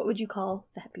 So what would you call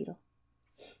that beetle?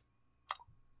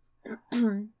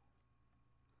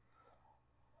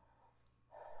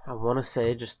 I want to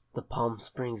say just the Palm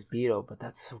Springs beetle, but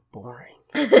that's so boring.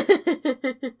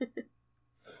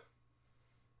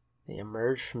 They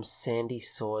emerge from sandy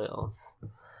soils.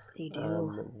 They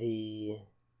do.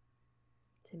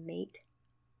 To mate.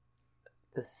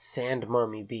 The sand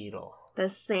mummy beetle. The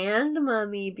sand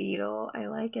mummy beetle. I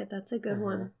like it. That's a good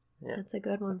one. Yeah. That's a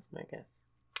good one. That's my guess.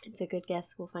 It's a good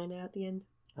guess. We'll find out at the end.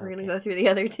 We're Okay. going to go through the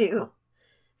other two.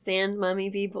 Sand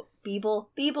mummy beeble.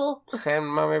 Sand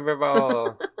mummy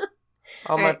beetle.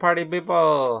 All my right. party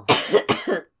people.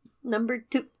 Number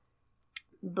 2.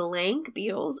 Blank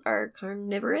beetles are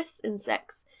carnivorous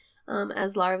insects.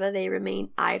 As larvae, they remain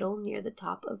idle near the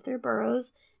top of their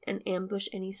burrows and ambush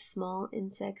any small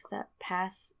insects that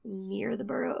pass near the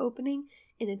burrow opening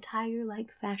in a tiger-like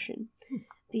fashion.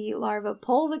 The larvae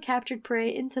pull the captured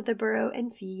prey into the burrow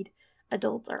and feed.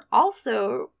 Adults are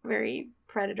also very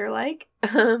predator-like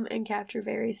and capture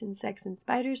various insects and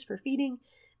spiders for feeding.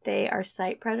 They are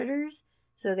sight predators,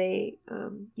 so they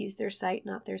use their sight,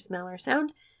 not their smell or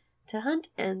sound, to hunt,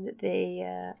 and they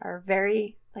are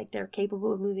very, they're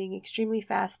capable of moving extremely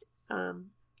fast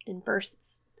in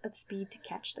bursts of speed to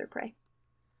catch their prey.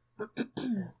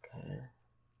 Okay.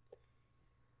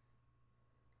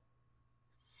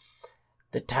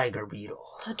 The tiger beetle.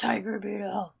 The tiger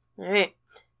beetle. Alright.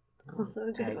 Also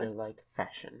a good one. Tiger-like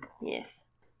fashion. Yes.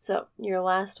 So, your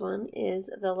last one is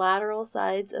the lateral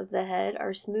sides of the head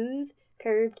are smooth,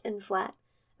 curved, and flat.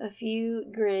 A few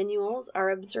granules are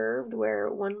observed where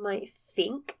one might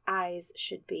think eyes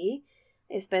should be.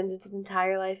 It spends its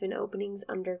entire life in openings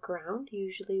underground,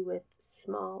 usually with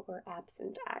small or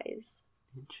absent eyes.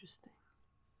 Interesting.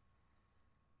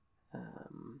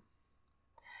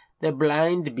 The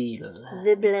blind beetle.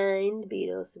 The blind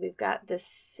beetle. So we've got the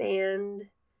sand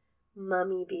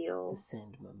mummy The beetle,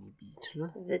 sand mummy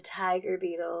beetle. the tiger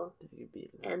beetle, Tiger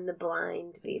beetle. and the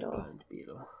blind beetle. Blind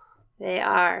beetle. They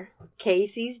are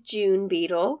Casey's June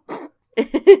beetle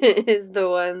is the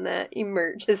one that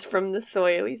emerges from the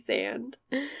soily sand.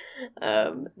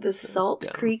 The Salt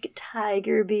dumb. Creek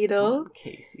tiger Come beetle. on,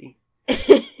 Casey. How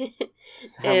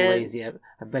How lazy. I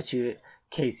bet you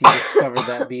Casey discovered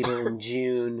that beetle in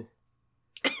June.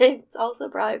 It's also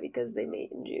probably because they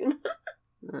mate in June.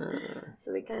 Uh,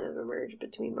 So they kind of emerge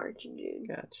between March and June.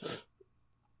 gotcha.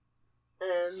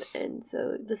 And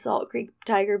so the Salt Creek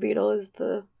tiger beetle is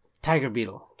the Tiger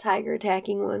beetle. tiger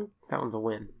attacking one. That one's a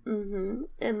win. Mm-hmm.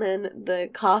 And then the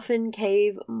Coffin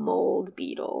Cave mold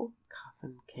beetle.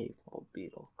 Coffin cave mold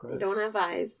beetle. Gross. They don't have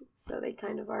eyes, so they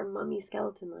kind of are mummy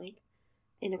skeleton-like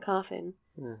in a coffin.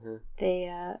 Mm-hmm.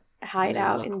 They hide They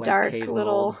out look in like dark cave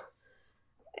little mold.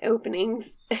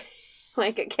 openings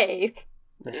like a cave.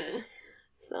 Nice.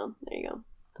 So, there you go.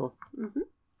 Cool. Mm-hmm.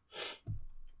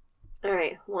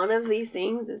 Alright, one of these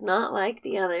things is not like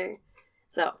the other.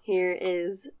 So, here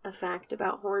is a fact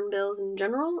about hornbills in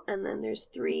general, and then there's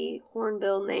 3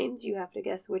 hornbill names. You have to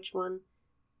guess which one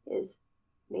is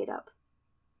made up.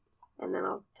 And then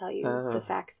I'll tell you the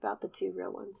facts about the 2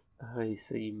 real ones. Oh,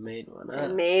 so you made one up. I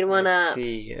made one up.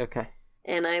 See, okay.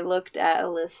 And I looked at a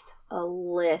list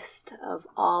of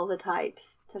all the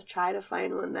types to try to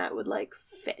find one that would,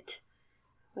 fit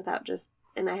without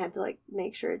and I had to,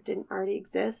 make sure it didn't already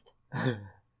exist.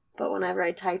 But whenever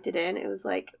I typed it in, it was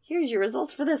here's your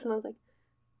results for this. And I was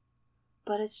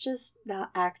but it's just the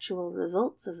actual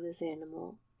results of this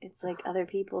animal. It's other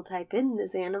people type in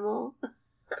this animal.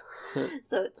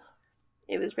 So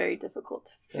it was very difficult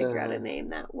to figure out a name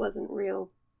that wasn't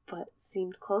real, but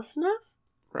seemed close enough.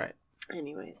 Right.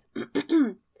 Anyways.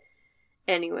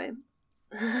 Anyway.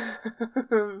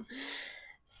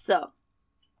 So,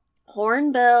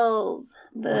 hornbills.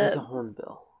 What is a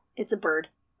hornbill? It's a bird.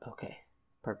 Okay.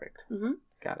 Perfect. Mm-hmm.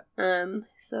 Got it.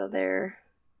 So they're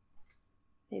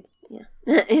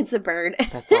It's a bird.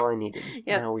 That's all I needed.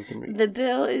 Yep. Now we can read. The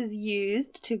bill is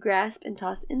used to grasp and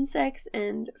toss insects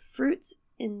and fruits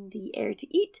in the air to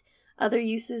eat. Other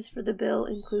uses for the bill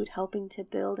include helping to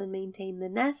build and maintain the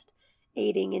nest,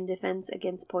 aiding in defense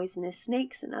against poisonous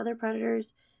snakes and other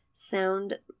predators,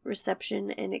 sound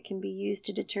reception, and it can be used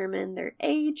to determine their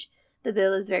age. The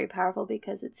bill is very powerful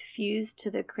because it's fused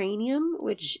to the cranium,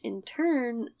 which in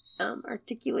turn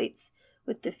articulates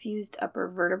with the fused upper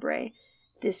vertebrae.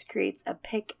 This creates a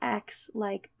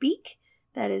pickaxe-like beak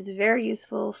that is very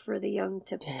useful for the young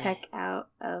to peck out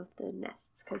of the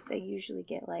nests, because they usually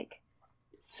get like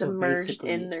submerged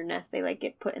in their nest. They like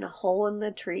get put in a hole in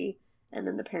the tree, and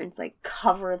then the parents like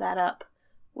cover that up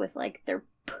with like their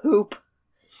poop.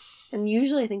 And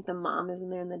usually I think the mom is in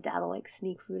there and the dad will like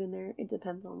sneak food in there. It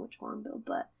depends on which hornbill,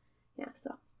 but yeah,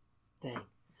 so. Dang.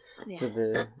 Yeah. So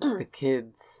the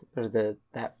kids, or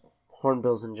that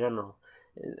hornbills in general,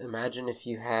 imagine if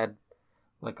you had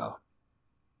like a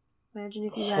Imagine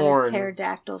if you had horn a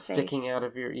pterodactyl face. sticking out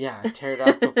of your,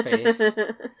 pterodactyl face,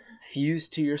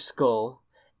 fused to your skull,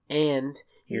 and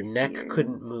your Fused to neck your-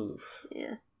 couldn't move.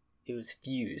 Yeah. It was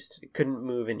fused. It couldn't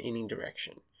move in any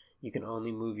direction. You can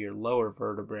only move your lower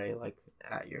vertebrae, like,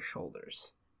 at your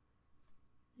shoulders.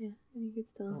 Yeah, and you could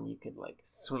still... And you could, like,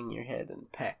 swing your head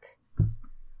and peck.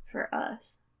 For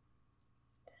us.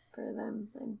 For them,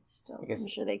 I'm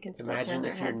sure they can still turn Imagine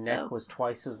their if your heads, neck though. was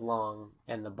twice as long,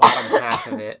 and the bottom half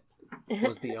of it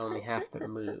was the only half that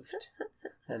moved.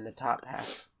 And the top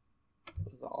half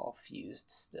was all fused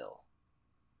still.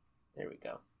 There we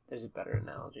go. There's a better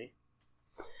analogy.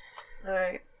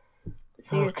 Alright.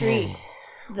 So your three.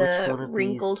 Which The one of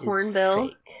wrinkled these is hornbill,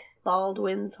 fake?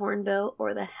 Baldwin's hornbill,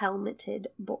 or the helmeted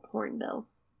hornbill.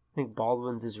 I think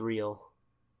Baldwin's is real.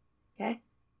 Okay?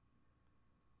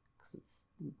 Because it's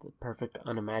the perfect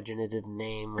unimaginative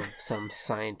name of some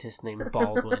scientist named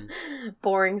Baldwin.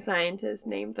 Boring scientist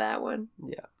named that one.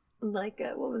 Yeah. Like,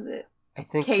 what was it? I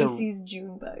think Casey's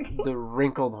June bug. the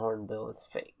wrinkled hornbill is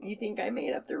fake. You think I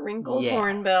made up the wrinkled Yeah.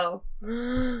 hornbill?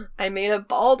 I made up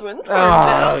Baldwin's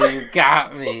Oh, hornbill. you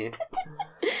got me.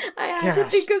 I had to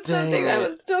Gosh, think of something dang that it.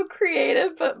 was still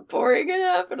creative but boring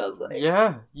enough, and I was like,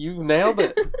 Yeah, you nailed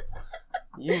it.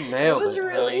 You it nailed it. was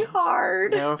really honey.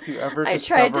 hard. Now, if you ever I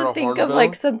discover tried to a think hornbill, of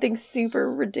like something super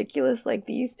ridiculous like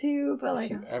these two, but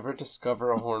like if you ever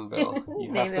discover a hornbill,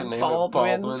 you have to name it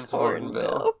Baldwin's Baldwin's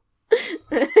hornbill.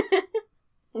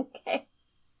 Okay.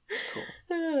 Cool.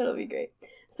 That'll be great.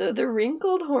 So the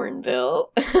wrinkled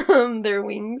hornbill, their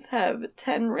wings have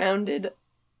 10 rounded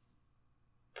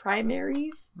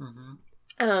primaries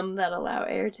Mm-hmm. that allow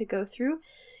air to go through,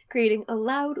 creating a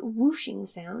loud whooshing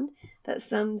sound that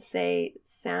some say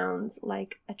sounds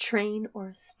like a train or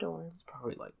a storm. It's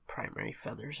probably like primary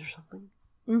feathers or something.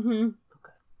 Mm-hmm.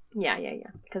 Okay. Yeah,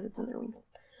 because it's in their wings.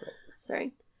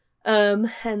 Sorry. And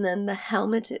then the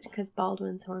helmeted, because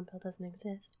Baldwin's hornbill doesn't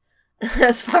exist.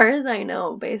 As far as I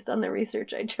know, based on the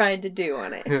research I tried to do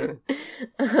on it.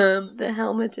 The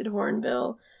helmeted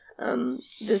hornbill,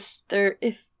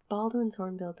 if Baldwin's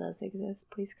hornbill does exist,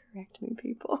 please correct me,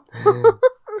 people.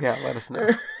 Yeah, let us know.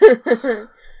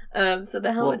 So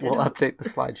the helmeted... We'll update the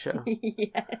slideshow.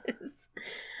 Yes.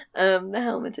 The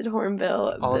helmeted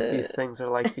hornbill... All of these things are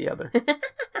like the other.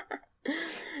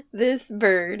 This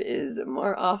bird is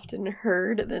more often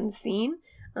heard than seen,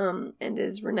 and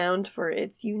is renowned for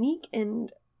its unique and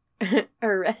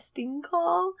arresting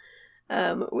call,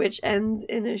 which ends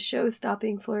in a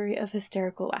show-stopping flurry of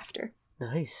hysterical laughter.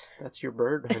 Nice. That's your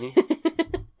bird, honey.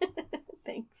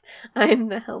 Thanks. I'm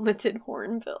the helmeted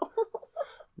hornbill.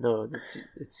 No,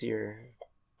 it's your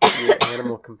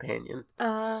animal companion.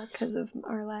 'Cause of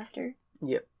our laughter.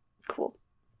 Yep. Cool.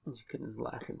 You can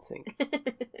laugh in sync.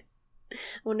 I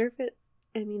wonder if it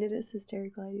is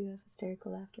hysterical. I do have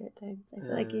hysterical laughter at times. I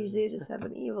feel like usually I just have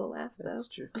an evil laugh, though. That's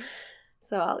true.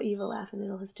 So I'll evil laugh and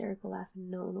it'll hysterical laugh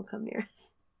and no one will come near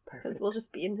us. Because Perfect. we'll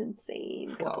just be an insane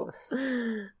Flawless.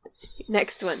 couple.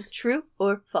 Next one. True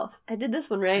or false? I did this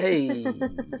one right. Hey.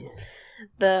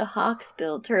 The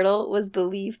hawksbill turtle was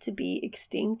believed to be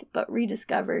extinct but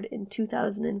rediscovered in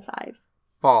 2005.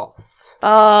 False.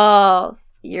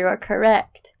 False. You are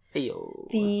correct. Ayo.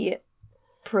 The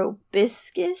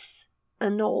proboscis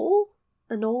anole?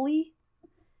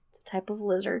 It's a type of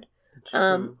lizard.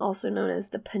 Interesting. Also known as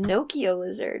the Pinocchio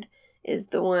lizard, is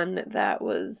the one that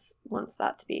was once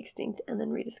thought to be extinct and then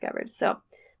rediscovered. So,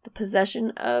 the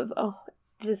possession of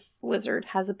this lizard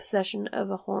has a possession of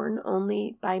a horn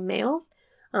only by males,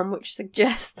 which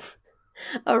suggests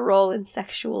a role in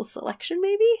sexual selection,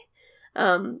 maybe.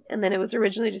 And then it was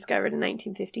originally discovered in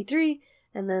 1953,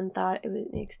 and then thought it was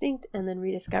extinct, and then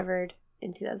rediscovered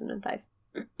in 2005.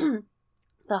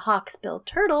 The hawksbill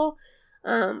turtle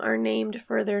are named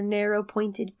for their narrow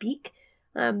pointed beak.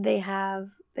 They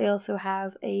also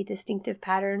have a distinctive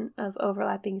pattern of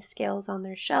overlapping scales on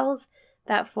their shells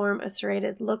that form a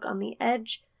serrated look on the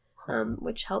edge,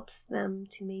 which helps them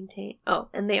to maintain... Oh,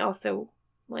 and they also,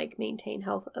 maintain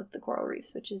health of the coral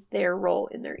reefs, which is their role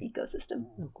in their ecosystem.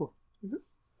 Oh, cool. Mm-hmm.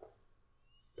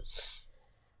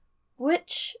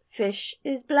 Which fish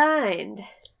is blind?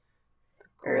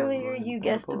 Earlier you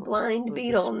guessed a blind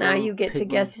beetle. Now you get to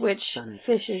guess which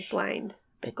fish is blind.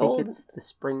 I think it's the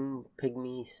spring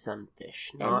pygmy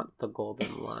sunfish, not the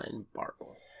golden line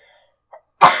barbel.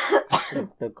 I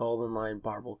think the golden line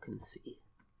barbel can see.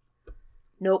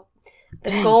 Nope.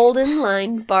 The golden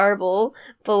line barbel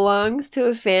belongs to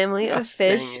a family of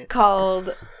fish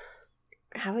called...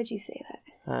 How would you say that?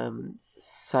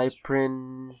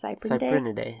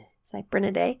 Cyprinidae.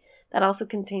 Cyprinidae. That also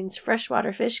contains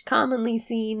freshwater fish commonly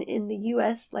seen in the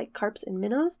U.S. like carps and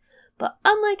minnows. But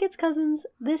unlike its cousins,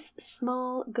 this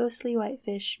small, ghostly white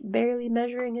fish, barely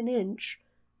measuring an inch,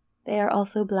 they are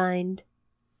also blind.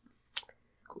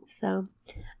 Cool. So,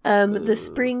 the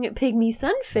spring pygmy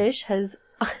sunfish has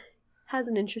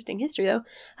an interesting history, though.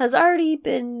 Has already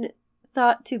been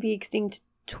thought to be extinct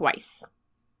twice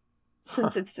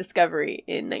since its discovery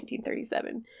in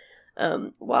 1937.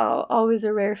 While always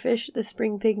a rare fish, the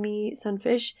spring pygmy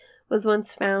sunfish was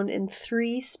once found in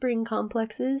 3 spring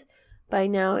complexes. By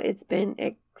now, it's been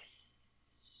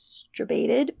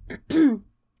extirpated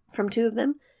from 2 of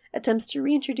them. Attempts to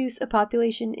reintroduce a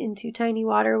population into a tiny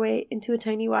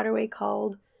waterway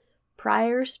called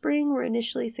Pryor Spring were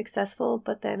initially successful,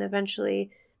 but then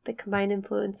eventually the combined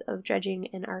influence of dredging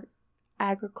and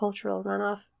agricultural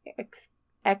runoff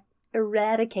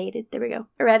eradicated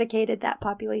that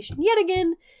population yet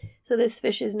again. So this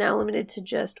fish is now limited to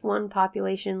just one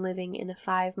population living in a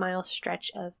 5-mile stretch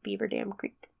of Beaver Dam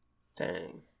Creek.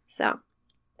 Dang. So,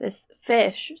 this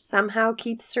fish somehow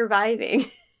keeps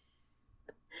surviving.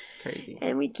 Crazy.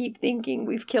 And we keep thinking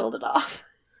we've killed it off.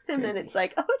 And then it's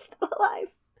like, oh, it's still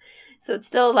alive. So it's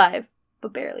still alive,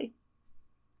 but barely.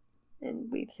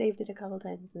 And we've saved it a couple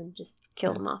times and just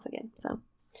killed them off again. So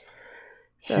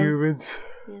humans.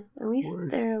 Yeah, at least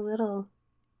they're a little,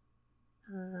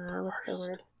 what's the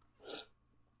word?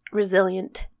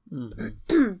 Resilient.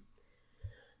 Mm-hmm.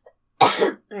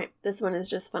 Alright, this one is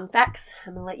just fun facts.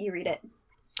 I'm gonna let you read it.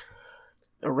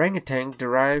 Orangutan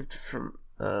derived from,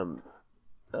 the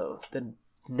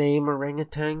name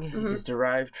orangutan is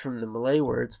derived from the Malay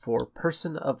words for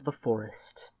person of the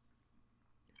forest.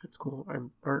 That's cool.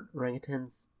 Aren't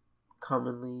orangutans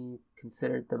commonly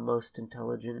considered the most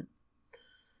intelligent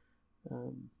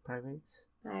primates?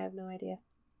 I have no idea.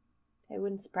 It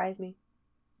wouldn't surprise me.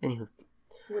 Anywho.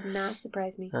 Would not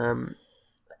surprise me.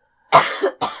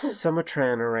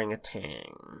 Sumatran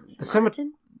orangutan.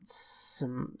 Sumatran?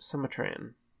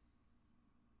 Sumatran.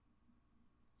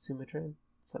 Smartin?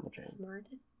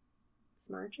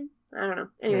 I don't know.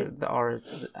 Anyways. The R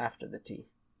is after the T.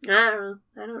 I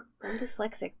don't know. I'm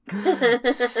dyslexic.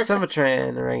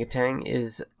 Sumatran orangutan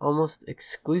is almost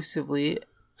exclusively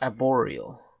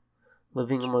arboreal,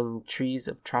 living among trees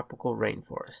of tropical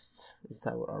rainforests. Is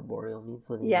that what arboreal means?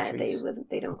 Living in trees?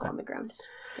 They don't go on the ground.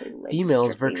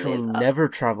 Females virtually never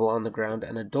travel on the ground,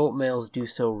 and adult males do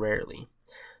so rarely.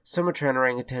 Sumatran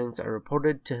orangutans are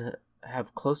reported to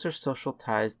have closer social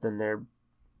ties than their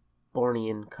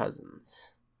Bornean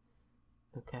cousins.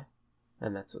 Okay.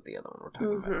 And that's what the other one we're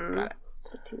talking about is. Got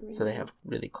it. So they have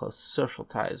really close social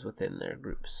ties within their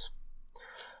groups.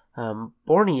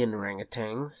 Bornean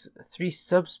orangutans, 3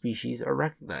 subspecies are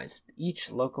recognized,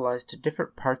 each localized to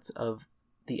different parts of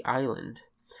the island.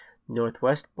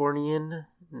 Northwest Bornean,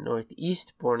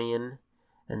 Northeast Bornean,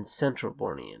 and Central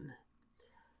Bornean.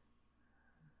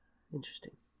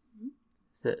 Interesting.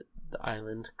 Is it the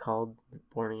island called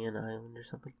Bornean Island or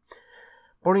something?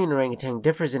 Bornean orangutan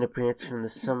differs in appearance from the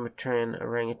Sumatran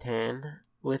orangutan,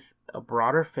 with a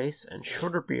broader face and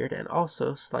shorter beard, and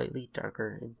also slightly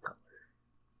darker in color.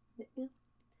 Yeah.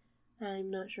 I'm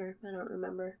not sure. I don't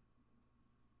remember.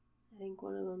 I think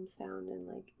one of them's found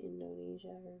in Indonesia,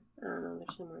 or I don't know.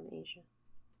 They're somewhere in Asia.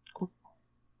 Cool.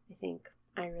 I think.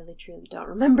 I really truly don't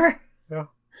remember. Yeah.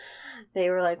 They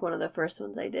were one of the first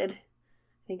ones I did. I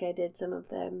think I did some of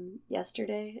them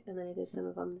yesterday, and then I did some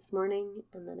of them this morning,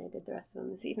 and then I did the rest of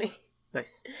them this evening.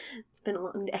 Nice. It's been a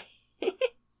long day.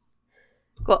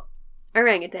 Cool.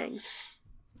 Orangutans.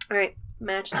 Alright,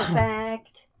 match the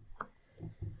fact.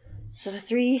 So the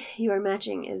 3 you are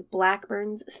matching is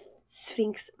Blackburn's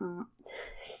Sphinx moth,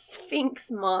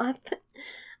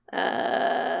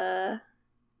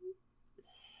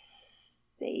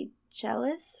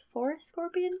 Seychelles forest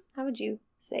scorpion? How would you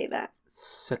say that?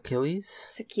 Sechilles?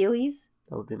 Sechilles?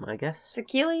 That would be my guess.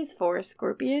 Sechilles forest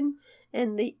scorpion,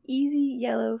 and the easy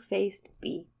yellow-faced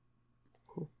bee.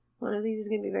 Cool. One of these is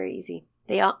going to be very easy.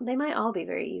 They might all be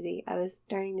very easy. I was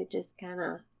starting to just kind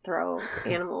of throw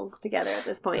animals together at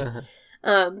this point.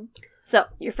 So,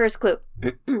 your first clue.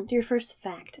 Your first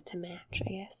fact to match, I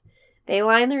guess. They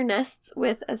line their nests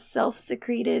with a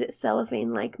self-secreted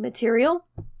cellophane-like material.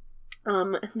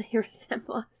 And they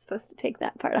resemble, I was supposed to take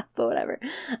that part off, but whatever.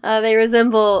 They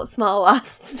resemble small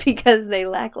wasps because they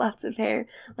lack lots of hair,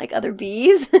 like other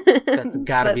bees. That's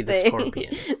gotta be the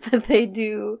scorpion. But they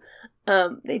do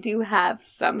have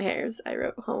some hairs. I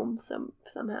wrote home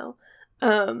somehow.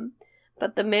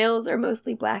 But the males are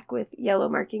mostly black with yellow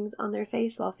markings on their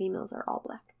face, while females are all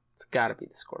black. It's gotta be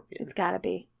the scorpion. It's gotta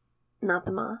be. Not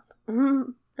the moth.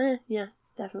 Yeah,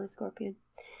 it's definitely scorpion.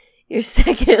 Your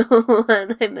second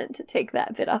one, I meant to take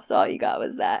that bit off, so all you got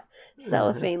was that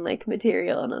cellophane-like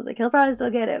material, and I was like, he'll probably still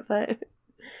get it, but at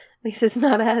least it's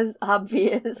not as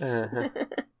obvious.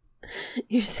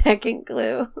 Your second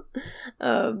clue.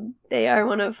 They are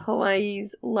one of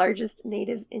Hawaii's largest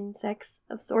native insects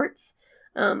of sorts.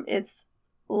 Its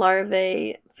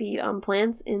larvae feed on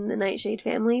plants in the nightshade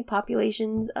family.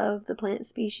 Populations of the plant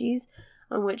species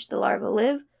on which the larvae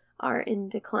live are in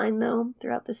decline, though,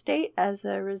 throughout the state. As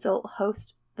a result,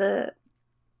 the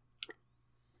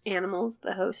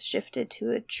host shifted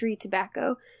to a tree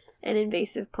tobacco, an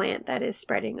invasive plant that is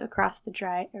spreading across the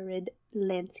dry, arid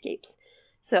landscapes.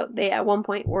 So they at one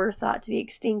point were thought to be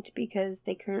extinct because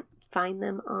they couldn't find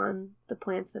them on the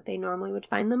plants that they normally would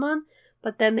find them on,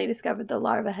 but then they discovered the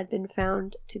larvae had been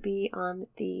found to be on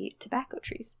the tobacco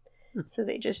trees. So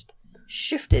they just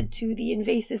shifted to the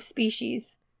invasive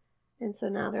species. And so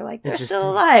now they're like, they're still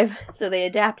alive. So they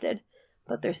adapted,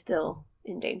 but they're still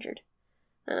endangered.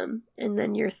 And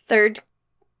then your third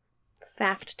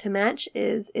fact to match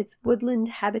is its woodland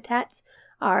habitats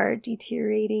are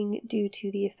deteriorating due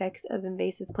to the effects of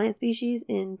invasive plant species,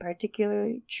 in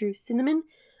particular true cinnamon.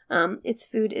 Its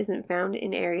food isn't found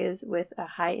in areas with a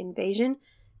high invasion.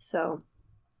 So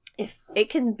if it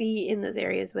can be in those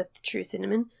areas with true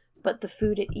cinnamon, but the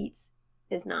food it eats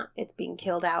is not. It's being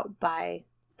killed out by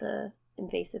the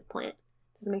invasive plant.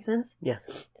 Does that make sense? Yeah.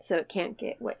 So it can't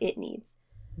get what it needs.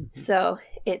 Mm-hmm. So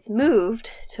it's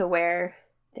moved to where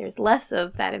there's less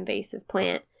of that invasive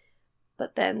plant,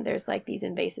 but then there's like these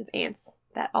invasive ants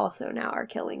that also now are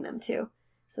killing them too.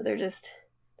 So they're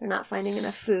not finding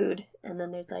enough food, and then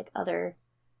there's like other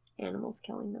animals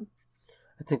killing them.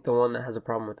 I think the one that has a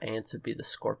problem with ants would be the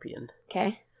scorpion.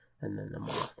 Okay. And then the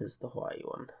moth is the Hawaii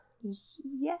one.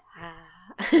 Yeah.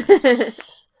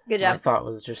 Good job. My thought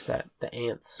was just that the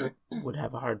ants would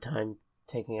have a hard time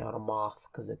taking out a moth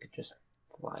because it could just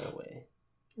fly away.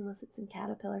 Unless it's in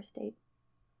caterpillar state.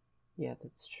 Yeah,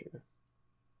 that's true.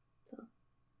 So.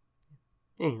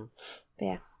 Anywho. But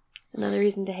yeah. Another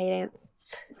reason to hate ants.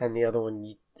 And the other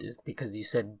one is because you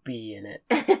said bee in it.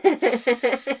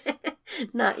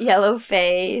 Not yellow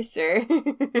face or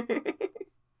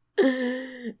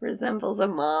resembles a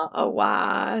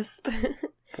wasp.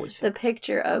 The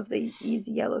picture of the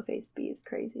easy yellow-faced bee is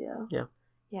crazy, though. Yeah.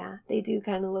 Yeah, they do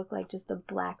kind of look like just a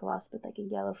black wasp with, like, a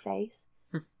yellow face.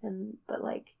 But,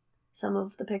 like, some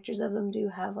of the pictures of them do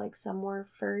have, like, some more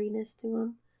furriness to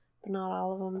them. But not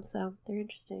all of them, so they're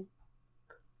interesting.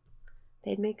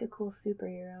 They'd make a cool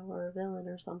superhero or a villain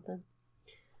or something.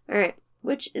 Alright,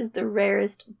 which is the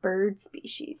rarest bird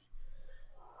species?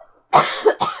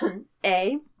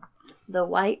 A, the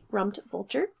white-rumped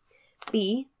vulture.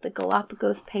 B, the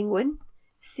Galapagos penguin.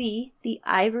 C, the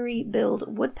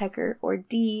ivory-billed woodpecker. Or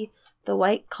D, the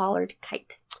white-collared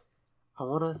kite. I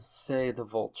want to say the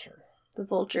vulture. The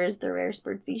vulture is the rarest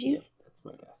bird species? Yeah, that's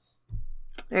my guess.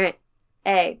 Alright.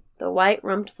 A, the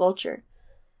white-rumped vulture.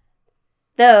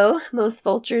 Though most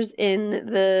vultures in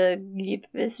the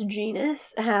Gypus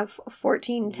genus have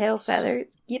 14 tail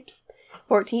feathers,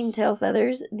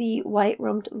 the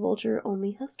white-rumped vulture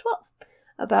only has 12.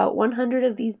 About 100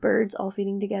 of these birds, all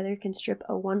feeding together, can strip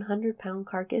a 100-pound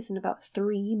carcass in about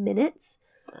 3 minutes,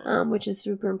 which is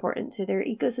super important to their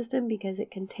ecosystem because it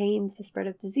contains the spread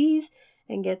of disease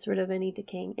and gets rid of any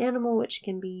decaying animal, which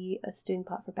can be a stewing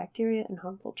pot for bacteria and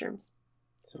harmful germs.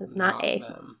 So it's not A.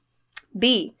 Them.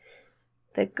 B.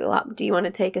 Do you want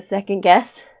to take a second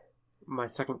guess? My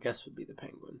second guess would be the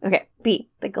penguin. Okay. B.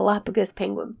 The Galapagos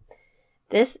penguin.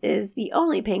 This is the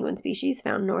only penguin species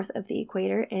found north of the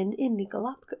equator and in the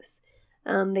Galapagos.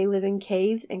 They live in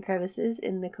caves and crevices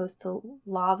in the coastal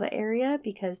lava area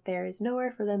because there is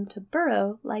nowhere for them to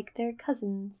burrow like their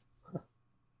cousins.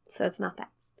 So it's not that.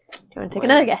 Do you want to take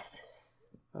another guess?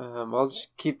 I'll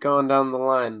just keep going down the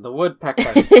line. The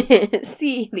woodpecker.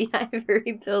 C, the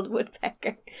ivory-billed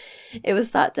woodpecker. It was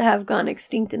thought to have gone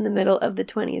extinct in the middle of the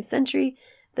 20th century.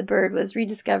 The bird was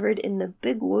rediscovered in the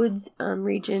Big Woods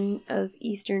region of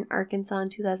eastern Arkansas in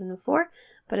 2004,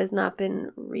 but has not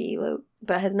been relocated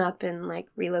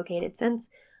since.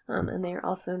 And they are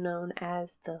also known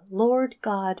as the Lord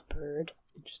God bird.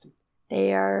 Interesting.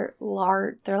 They are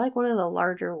large. They're like one of the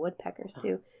larger woodpeckers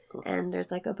too. Cool. And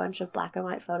there's like a bunch of black and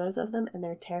white photos of them, and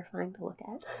they're terrifying to look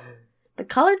at. The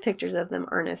colored pictures of them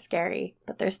aren't as scary,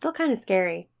 but they're still kind of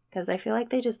scary because I feel like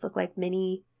they just look like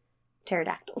mini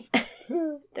pterodactyls.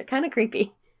 They're kind of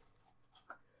creepy.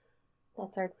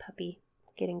 That's our puppy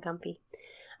getting comfy.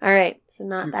 All right, so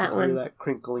not You that can one. hear that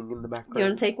crinkling in the background. Do you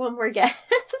want to take one more guess?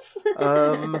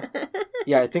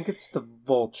 Yeah, I think it's the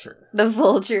vulture. The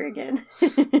vulture again.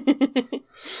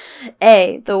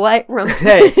 A, the white rump.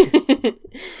 Hey.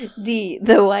 D,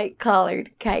 the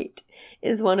white-collared kite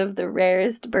is one of the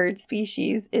rarest bird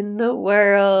species in the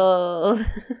world.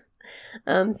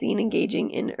 Seen engaging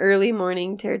in early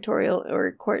morning territorial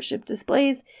or courtship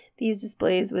displays. These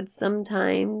displays would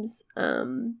sometimes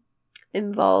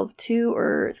involve 2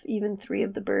 or even 3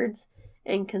 of the birds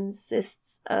and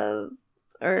consists of,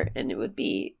 and it would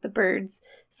be the birds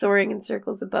soaring in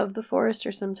circles above the forest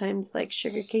or sometimes like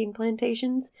sugarcane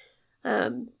plantations.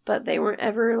 But they weren't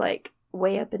ever like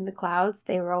way up in the clouds.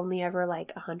 They were only ever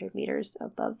like 100 meters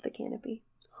above the canopy.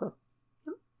 Huh.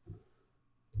 Yep.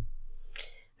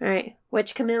 All right.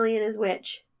 Which chameleon is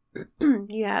which?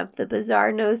 You have the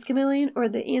bizarre-nosed chameleon or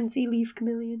the antsy leaf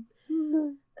chameleon.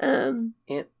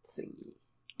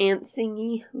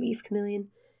 Antsingy leaf chameleon.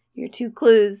 Your 2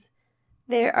 clues.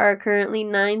 There are currently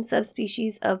 9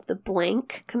 subspecies of the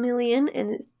blank chameleon, and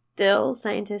it's still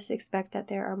scientists expect that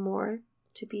there are more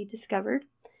to be discovered.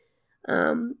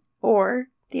 Or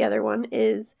the other one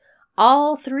is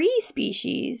all 3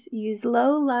 species use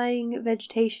low-lying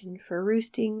vegetation for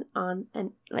roosting on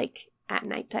at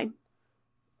nighttime.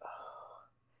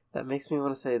 That makes me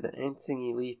want to say the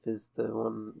Antsingy leaf is the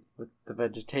one with the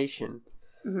vegetation.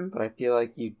 Mm-hmm. But I feel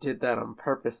like you did that on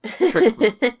purpose to trick me.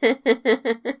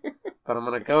 But I'm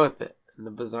going to go with it. And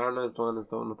the bizarre-nosed one is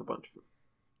the one with a bunch of them.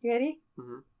 You ready?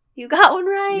 Mm-hmm. You got one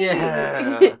right!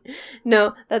 Yeah!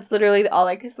 No, that's literally all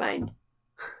I could find.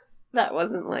 That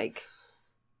wasn't like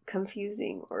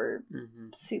confusing or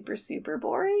super, super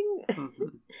boring.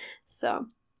 Mm-hmm. So,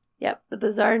 yep, the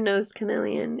bizarre-nosed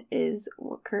chameleon is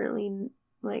currently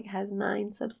has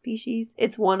 9 subspecies.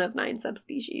 It's one of 9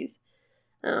 subspecies.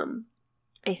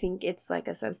 I think it's like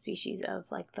a subspecies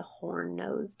of like the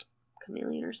horn-nosed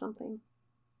chameleon or something.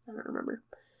 I don't remember.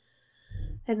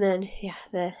 And then, yeah,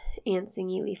 the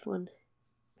antsingy leaf one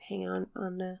hang on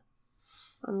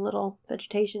little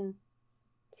vegetation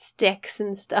sticks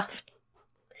and stuff.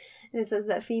 And it says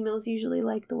that females usually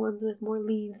like the ones with more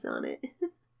leaves on it.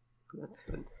 That's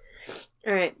good.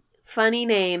 All right, funny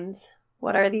names.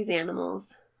 What are these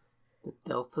animals? The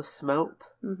Delta smelt.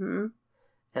 Mm-hmm.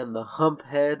 And the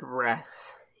humphead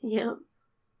wrasse. Yep.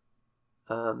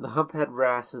 The humphead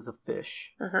wrasse is a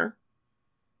fish. Uh-huh.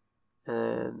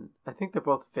 And I think they're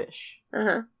both fish.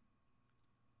 Uh-huh.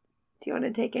 Do you want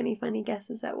to take any funny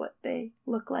guesses at what they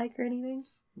look like or anything?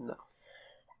 No.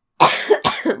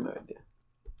 I have no idea.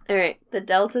 All right. The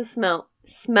Delta smelt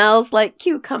smells like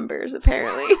cucumbers,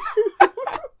 apparently.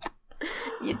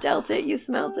 You dealt it, you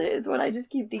smelt it, is what I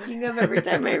just keep thinking of every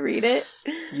time I read it.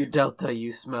 You Delta,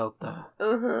 you smelta.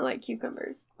 Like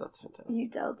cucumbers. That's fantastic. You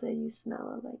Delta, you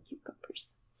smell like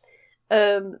cucumbers.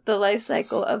 The life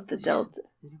cycle of the Delta.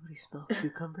 Anybody smell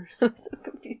cucumbers? I'm so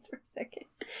confused for a second.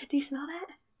 Do you smell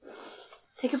that?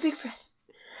 Take a big breath.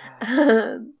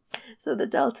 So the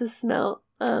Delta smelt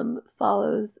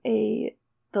follows the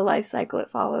life cycle it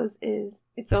follows is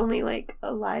it's only like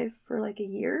alive for like a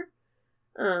year.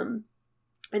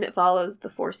 And it follows the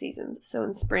 4 seasons. So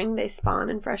in spring, they spawn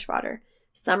in freshwater.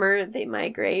 Summer, they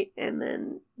migrate, and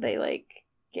then they,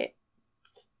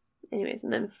 anyways,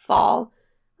 and then fall,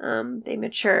 they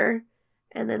mature,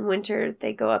 and then winter,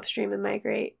 they go upstream and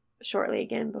migrate shortly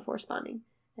again before spawning,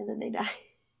 and then they die.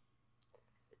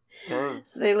 Dang.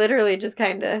 So they literally just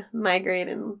kind of migrate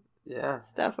and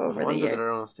stuff No over the wonder year.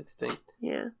 they're almost extinct.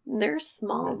 Yeah. And they're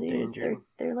small, They're dudes. endangered.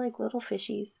 They're like little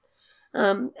fishies.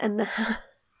 And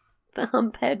the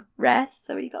humphead wrasse, is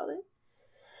that what you called it?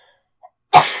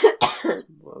 That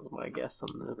was my guess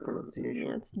on the pronunciation.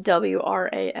 Yeah, it's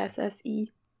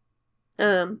WRASSE.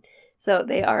 So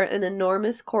they are an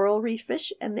enormous coral reef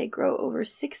fish, and they grow over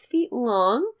 6 feet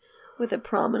long with a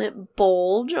prominent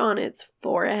bulge on its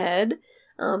forehead.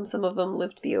 Some of them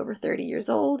live to be over 30 years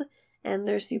old, and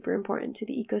they're super important to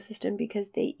the ecosystem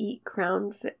because they eat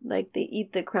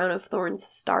the crown of thorns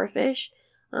starfish,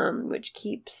 which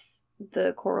keeps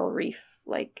the coral reef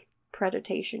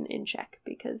predation in check,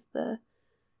 because the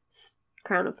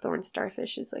crown of thorns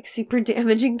starfish is super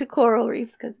damaging to coral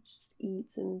reefs because it just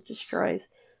eats and destroys.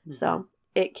 Mm-hmm. So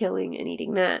it killing and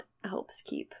eating that helps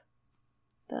keep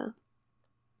the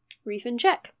reef in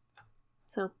check.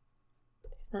 So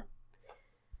there's that.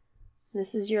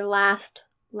 This is your last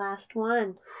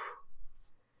one.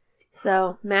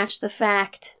 So match the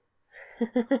fact.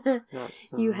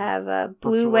 You have a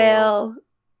blue whale,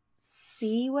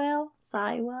 sea whale.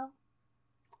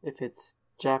 If it's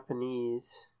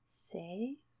Japanese,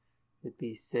 it'd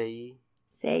be sei.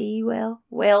 Sei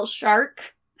whale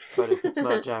shark. But if it's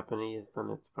not Japanese, then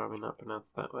it's probably not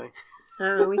pronounced that way. I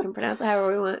don't know, we can pronounce it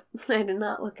however we want. I did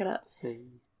not look it up. Sei.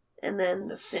 And then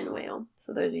the fin whale.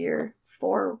 So those are your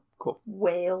 4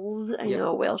 whales. I know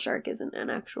a whale shark isn't an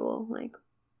actual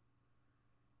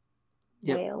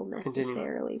whale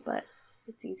necessarily, but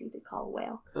it's easy to call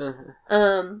whale.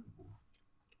 Uh-huh.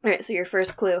 Alright, so your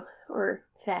first clue or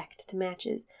fact to match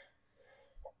is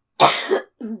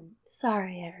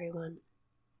sorry everyone.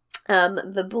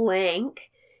 The blank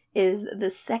is the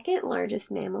second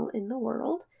largest mammal in the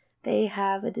world. They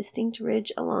have a distinct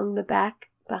ridge along the back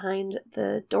behind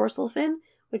the dorsal fin,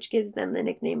 which gives them the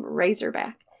nickname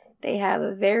razorback. They have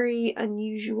a very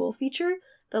unusual feature.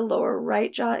 The lower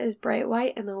right jaw is bright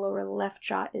white and the lower left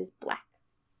jaw is black.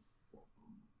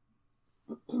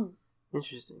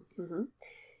 Interesting. Mm-hmm.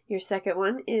 Your second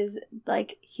one is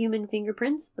like human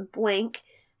fingerprints. The blank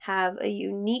have a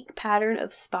unique pattern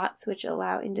of spots which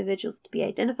allow individuals to be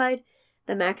identified.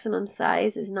 The maximum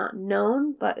size is not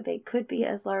known, but they could be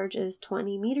as large as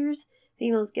 20 meters.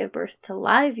 Females give birth to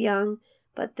live young,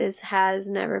 but this has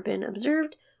never been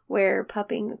observed. Where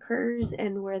pupping occurs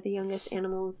and where the youngest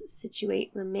animals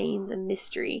situate remains a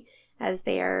mystery, as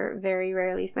they are very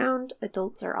rarely found.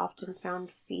 Adults are often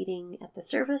found feeding at the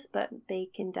surface, but they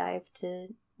can dive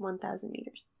to 1,000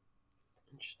 meters.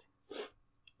 Interesting.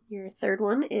 Your third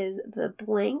one is the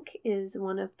blank is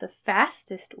one of the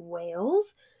fastest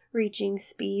whales, reaching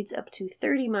speeds up to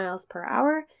 30 miles per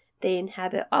hour. They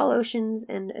inhabit all oceans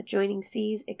and adjoining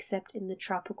seas except in the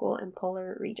tropical and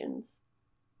polar regions.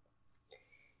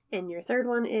 And your third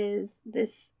one is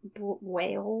this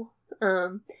whale.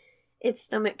 Its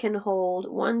stomach can hold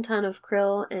 1 ton of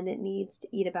krill, and it needs to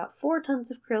eat about 4 tons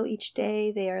of krill each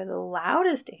day. They are the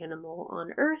loudest animal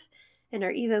on Earth and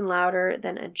are even louder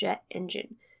than a jet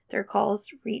engine. Their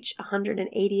calls reach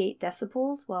 188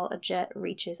 decibels, while a jet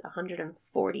reaches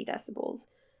 140 decibels.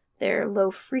 Their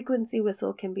low-frequency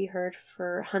whistle can be heard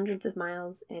for hundreds of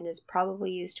miles and is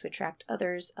probably used to attract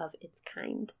others of its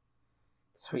kind.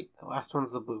 Sweet. The last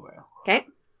one's the blue whale. Okay.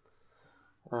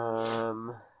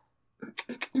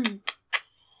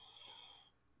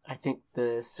 I think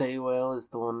the sei whale is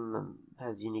the one that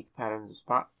has unique patterns of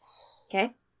spots.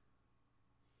 Okay.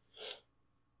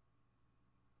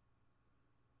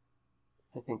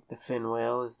 I think the fin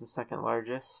whale is the second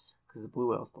largest, because the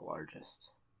blue whale's the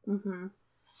largest. Mm-hmm.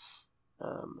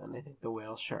 And I think the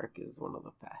whale shark is one of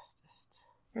the fastest.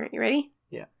 Alright, you ready?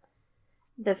 Yeah.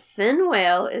 The fin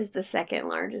whale is the second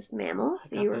largest mammal,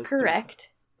 so you were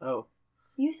correct. Oh.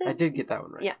 You said? I did get that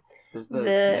one right. Yeah.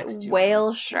 The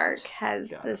whale shark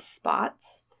has the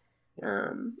spots.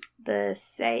 Yeah. The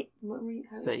sei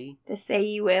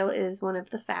whale is one of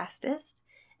the fastest,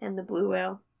 and the blue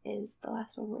whale is the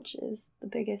last one, which is the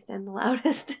biggest and the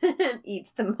loudest and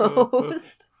eats the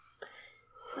most.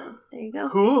 So there you go.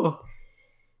 Cool.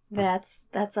 That's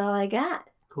all I got.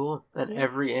 Cool. And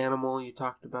every animal you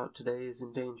talked about today is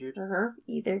endangered?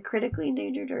 Either critically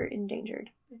endangered or endangered.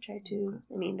 I tried to,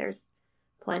 there's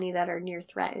plenty that are near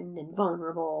threatened and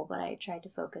vulnerable, but I tried to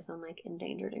focus on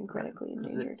endangered and critically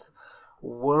endangered. It's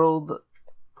World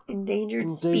Endangered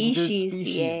Species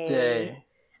Day.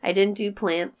 I didn't do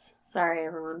plants. Sorry,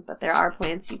 everyone, but there are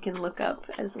plants you can look up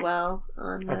as well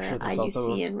on the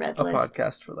IUCN and Red List. A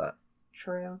podcast for that.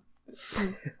 True.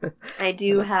 I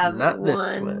do have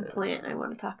one plant I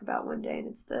want to talk about one day, and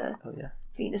it's the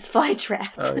Venus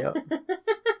flytrap. Oh, yeah.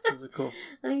 Those are cool.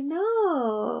 I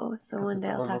know. So one day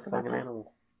I'll talk about that.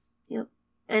 Animal. Yep.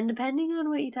 And depending on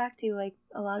what you talk to,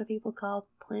 a lot of people call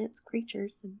plants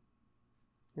creatures and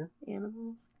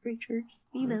animals creatures.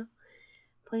 You know,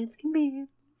 plants can be.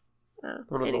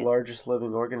 One of the largest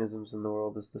living organisms in the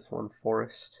world is this one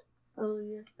forest. Oh,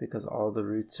 yeah. Because all the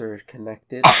roots are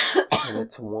connected, and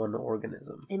it's one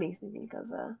organism. It makes me think of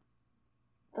the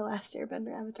Last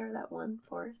Airbender Avatar, that one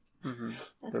forest. Mm-hmm.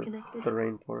 That's connected. The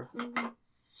rainforest. Mm-hmm.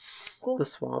 Cool. The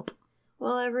swamp.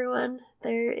 Well, everyone,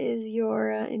 there is your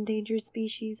Endangered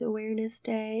Species Awareness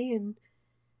Day, and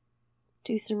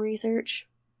do some research.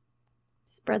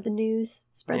 Spread the news.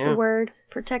 Spread the word.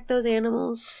 Protect those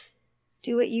animals.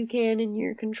 Do what you can in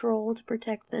your control to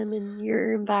protect them and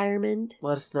your environment.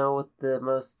 Let us know what the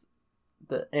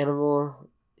animal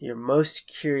you're most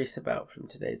curious about from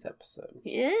today's episode.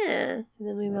 Yeah. And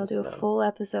then maybe I'll do a full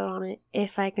episode on it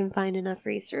if I can find enough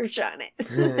research on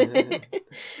it.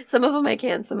 Some of them I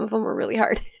can. Some of them are really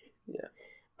hard. Yeah.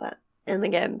 And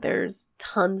again, there's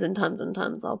tons and tons and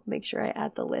tons. I'll make sure I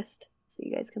add the list so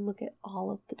you guys can look at all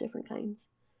of the different kinds.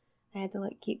 I had to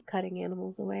keep cutting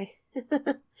animals away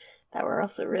that were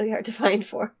also really hard to find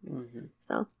for. Mm-hmm.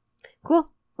 So, cool.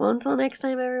 Well, until next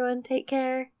time, everyone, take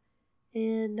care.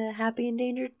 And happy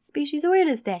Endangered Species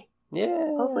Awareness Day. Yeah.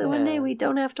 Hopefully one day we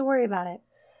don't have to worry about it.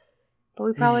 But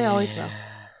we probably always will.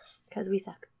 Because we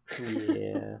suck.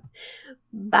 Yeah.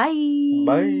 Bye.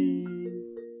 Bye.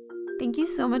 Thank you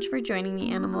so much for joining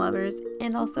me, animal lovers.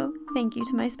 And also, thank you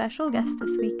to my special guest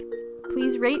this week.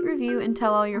 Please rate, review, and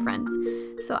tell all your friends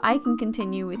so I can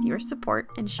continue with your support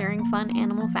and sharing fun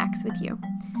animal facts with you.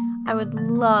 I would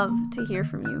love to hear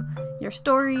from you. Your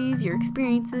stories, your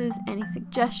experiences, any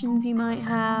suggestions you might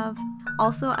have.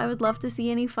 Also, I would love to see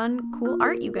any fun, cool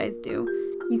art you guys do.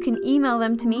 You can email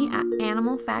them to me at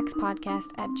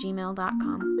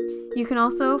animalfactspodcast@gmail.com. You can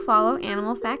also follow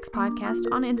Animal Facts Podcast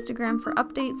on Instagram for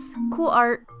updates, cool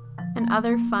art, and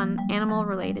other fun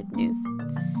animal-related news.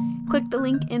 Click the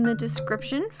link in the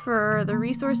description for the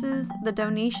resources, the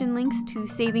donation links to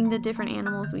saving the different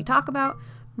animals we talk about,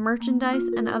 merchandise,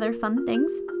 and other fun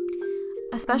things.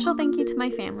 A special thank you to my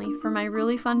family for my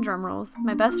really fun drum rolls,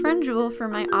 my best friend Jewel for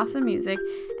my awesome music,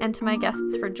 and to my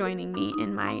guests for joining me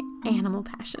in my animal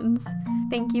passions.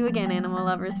 Thank you again, animal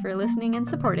lovers, for listening and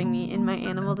supporting me in my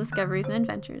animal discoveries and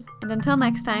adventures. And until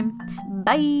next time,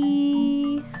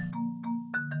 bye!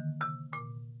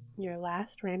 Your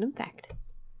last random fact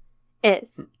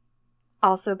is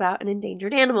also about an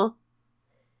endangered animal.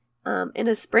 In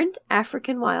a sprint,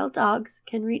 African wild dogs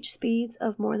can reach speeds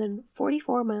of more than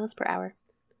 44 miles per hour.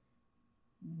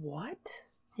 What?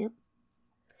 Yep.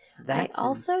 That's I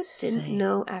also insane. didn't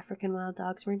know African wild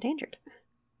dogs were endangered.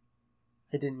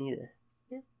 I didn't either.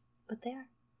 Yeah, but they are.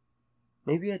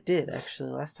 Maybe I did, actually.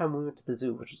 Last time we went to the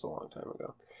zoo, which was a long time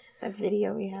ago. That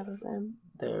video we have of them.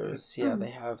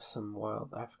 They have some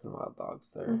African wild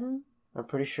dogs there. Mm-hmm. I'm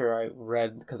pretty sure I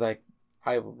read, because I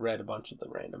read a bunch of the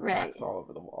random facts all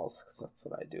over the walls, because that's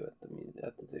what I do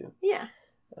at the zoo. Yeah.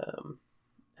 And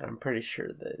I'm pretty sure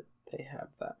that they have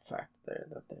that fact there,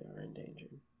 that they are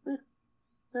endangered.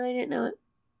 I didn't know it,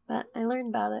 but I learned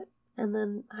about it. And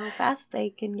then how fast they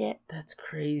can get. That's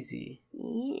crazy.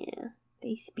 Yeah.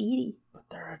 They speedy. But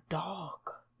they're a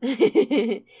dog.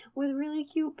 With really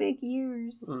cute big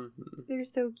ears. Mm-hmm. They're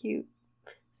so cute.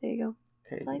 So there you go.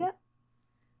 Crazy. Like that.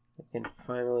 And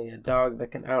finally, a dog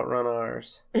that can outrun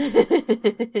ours.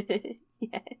 Yes.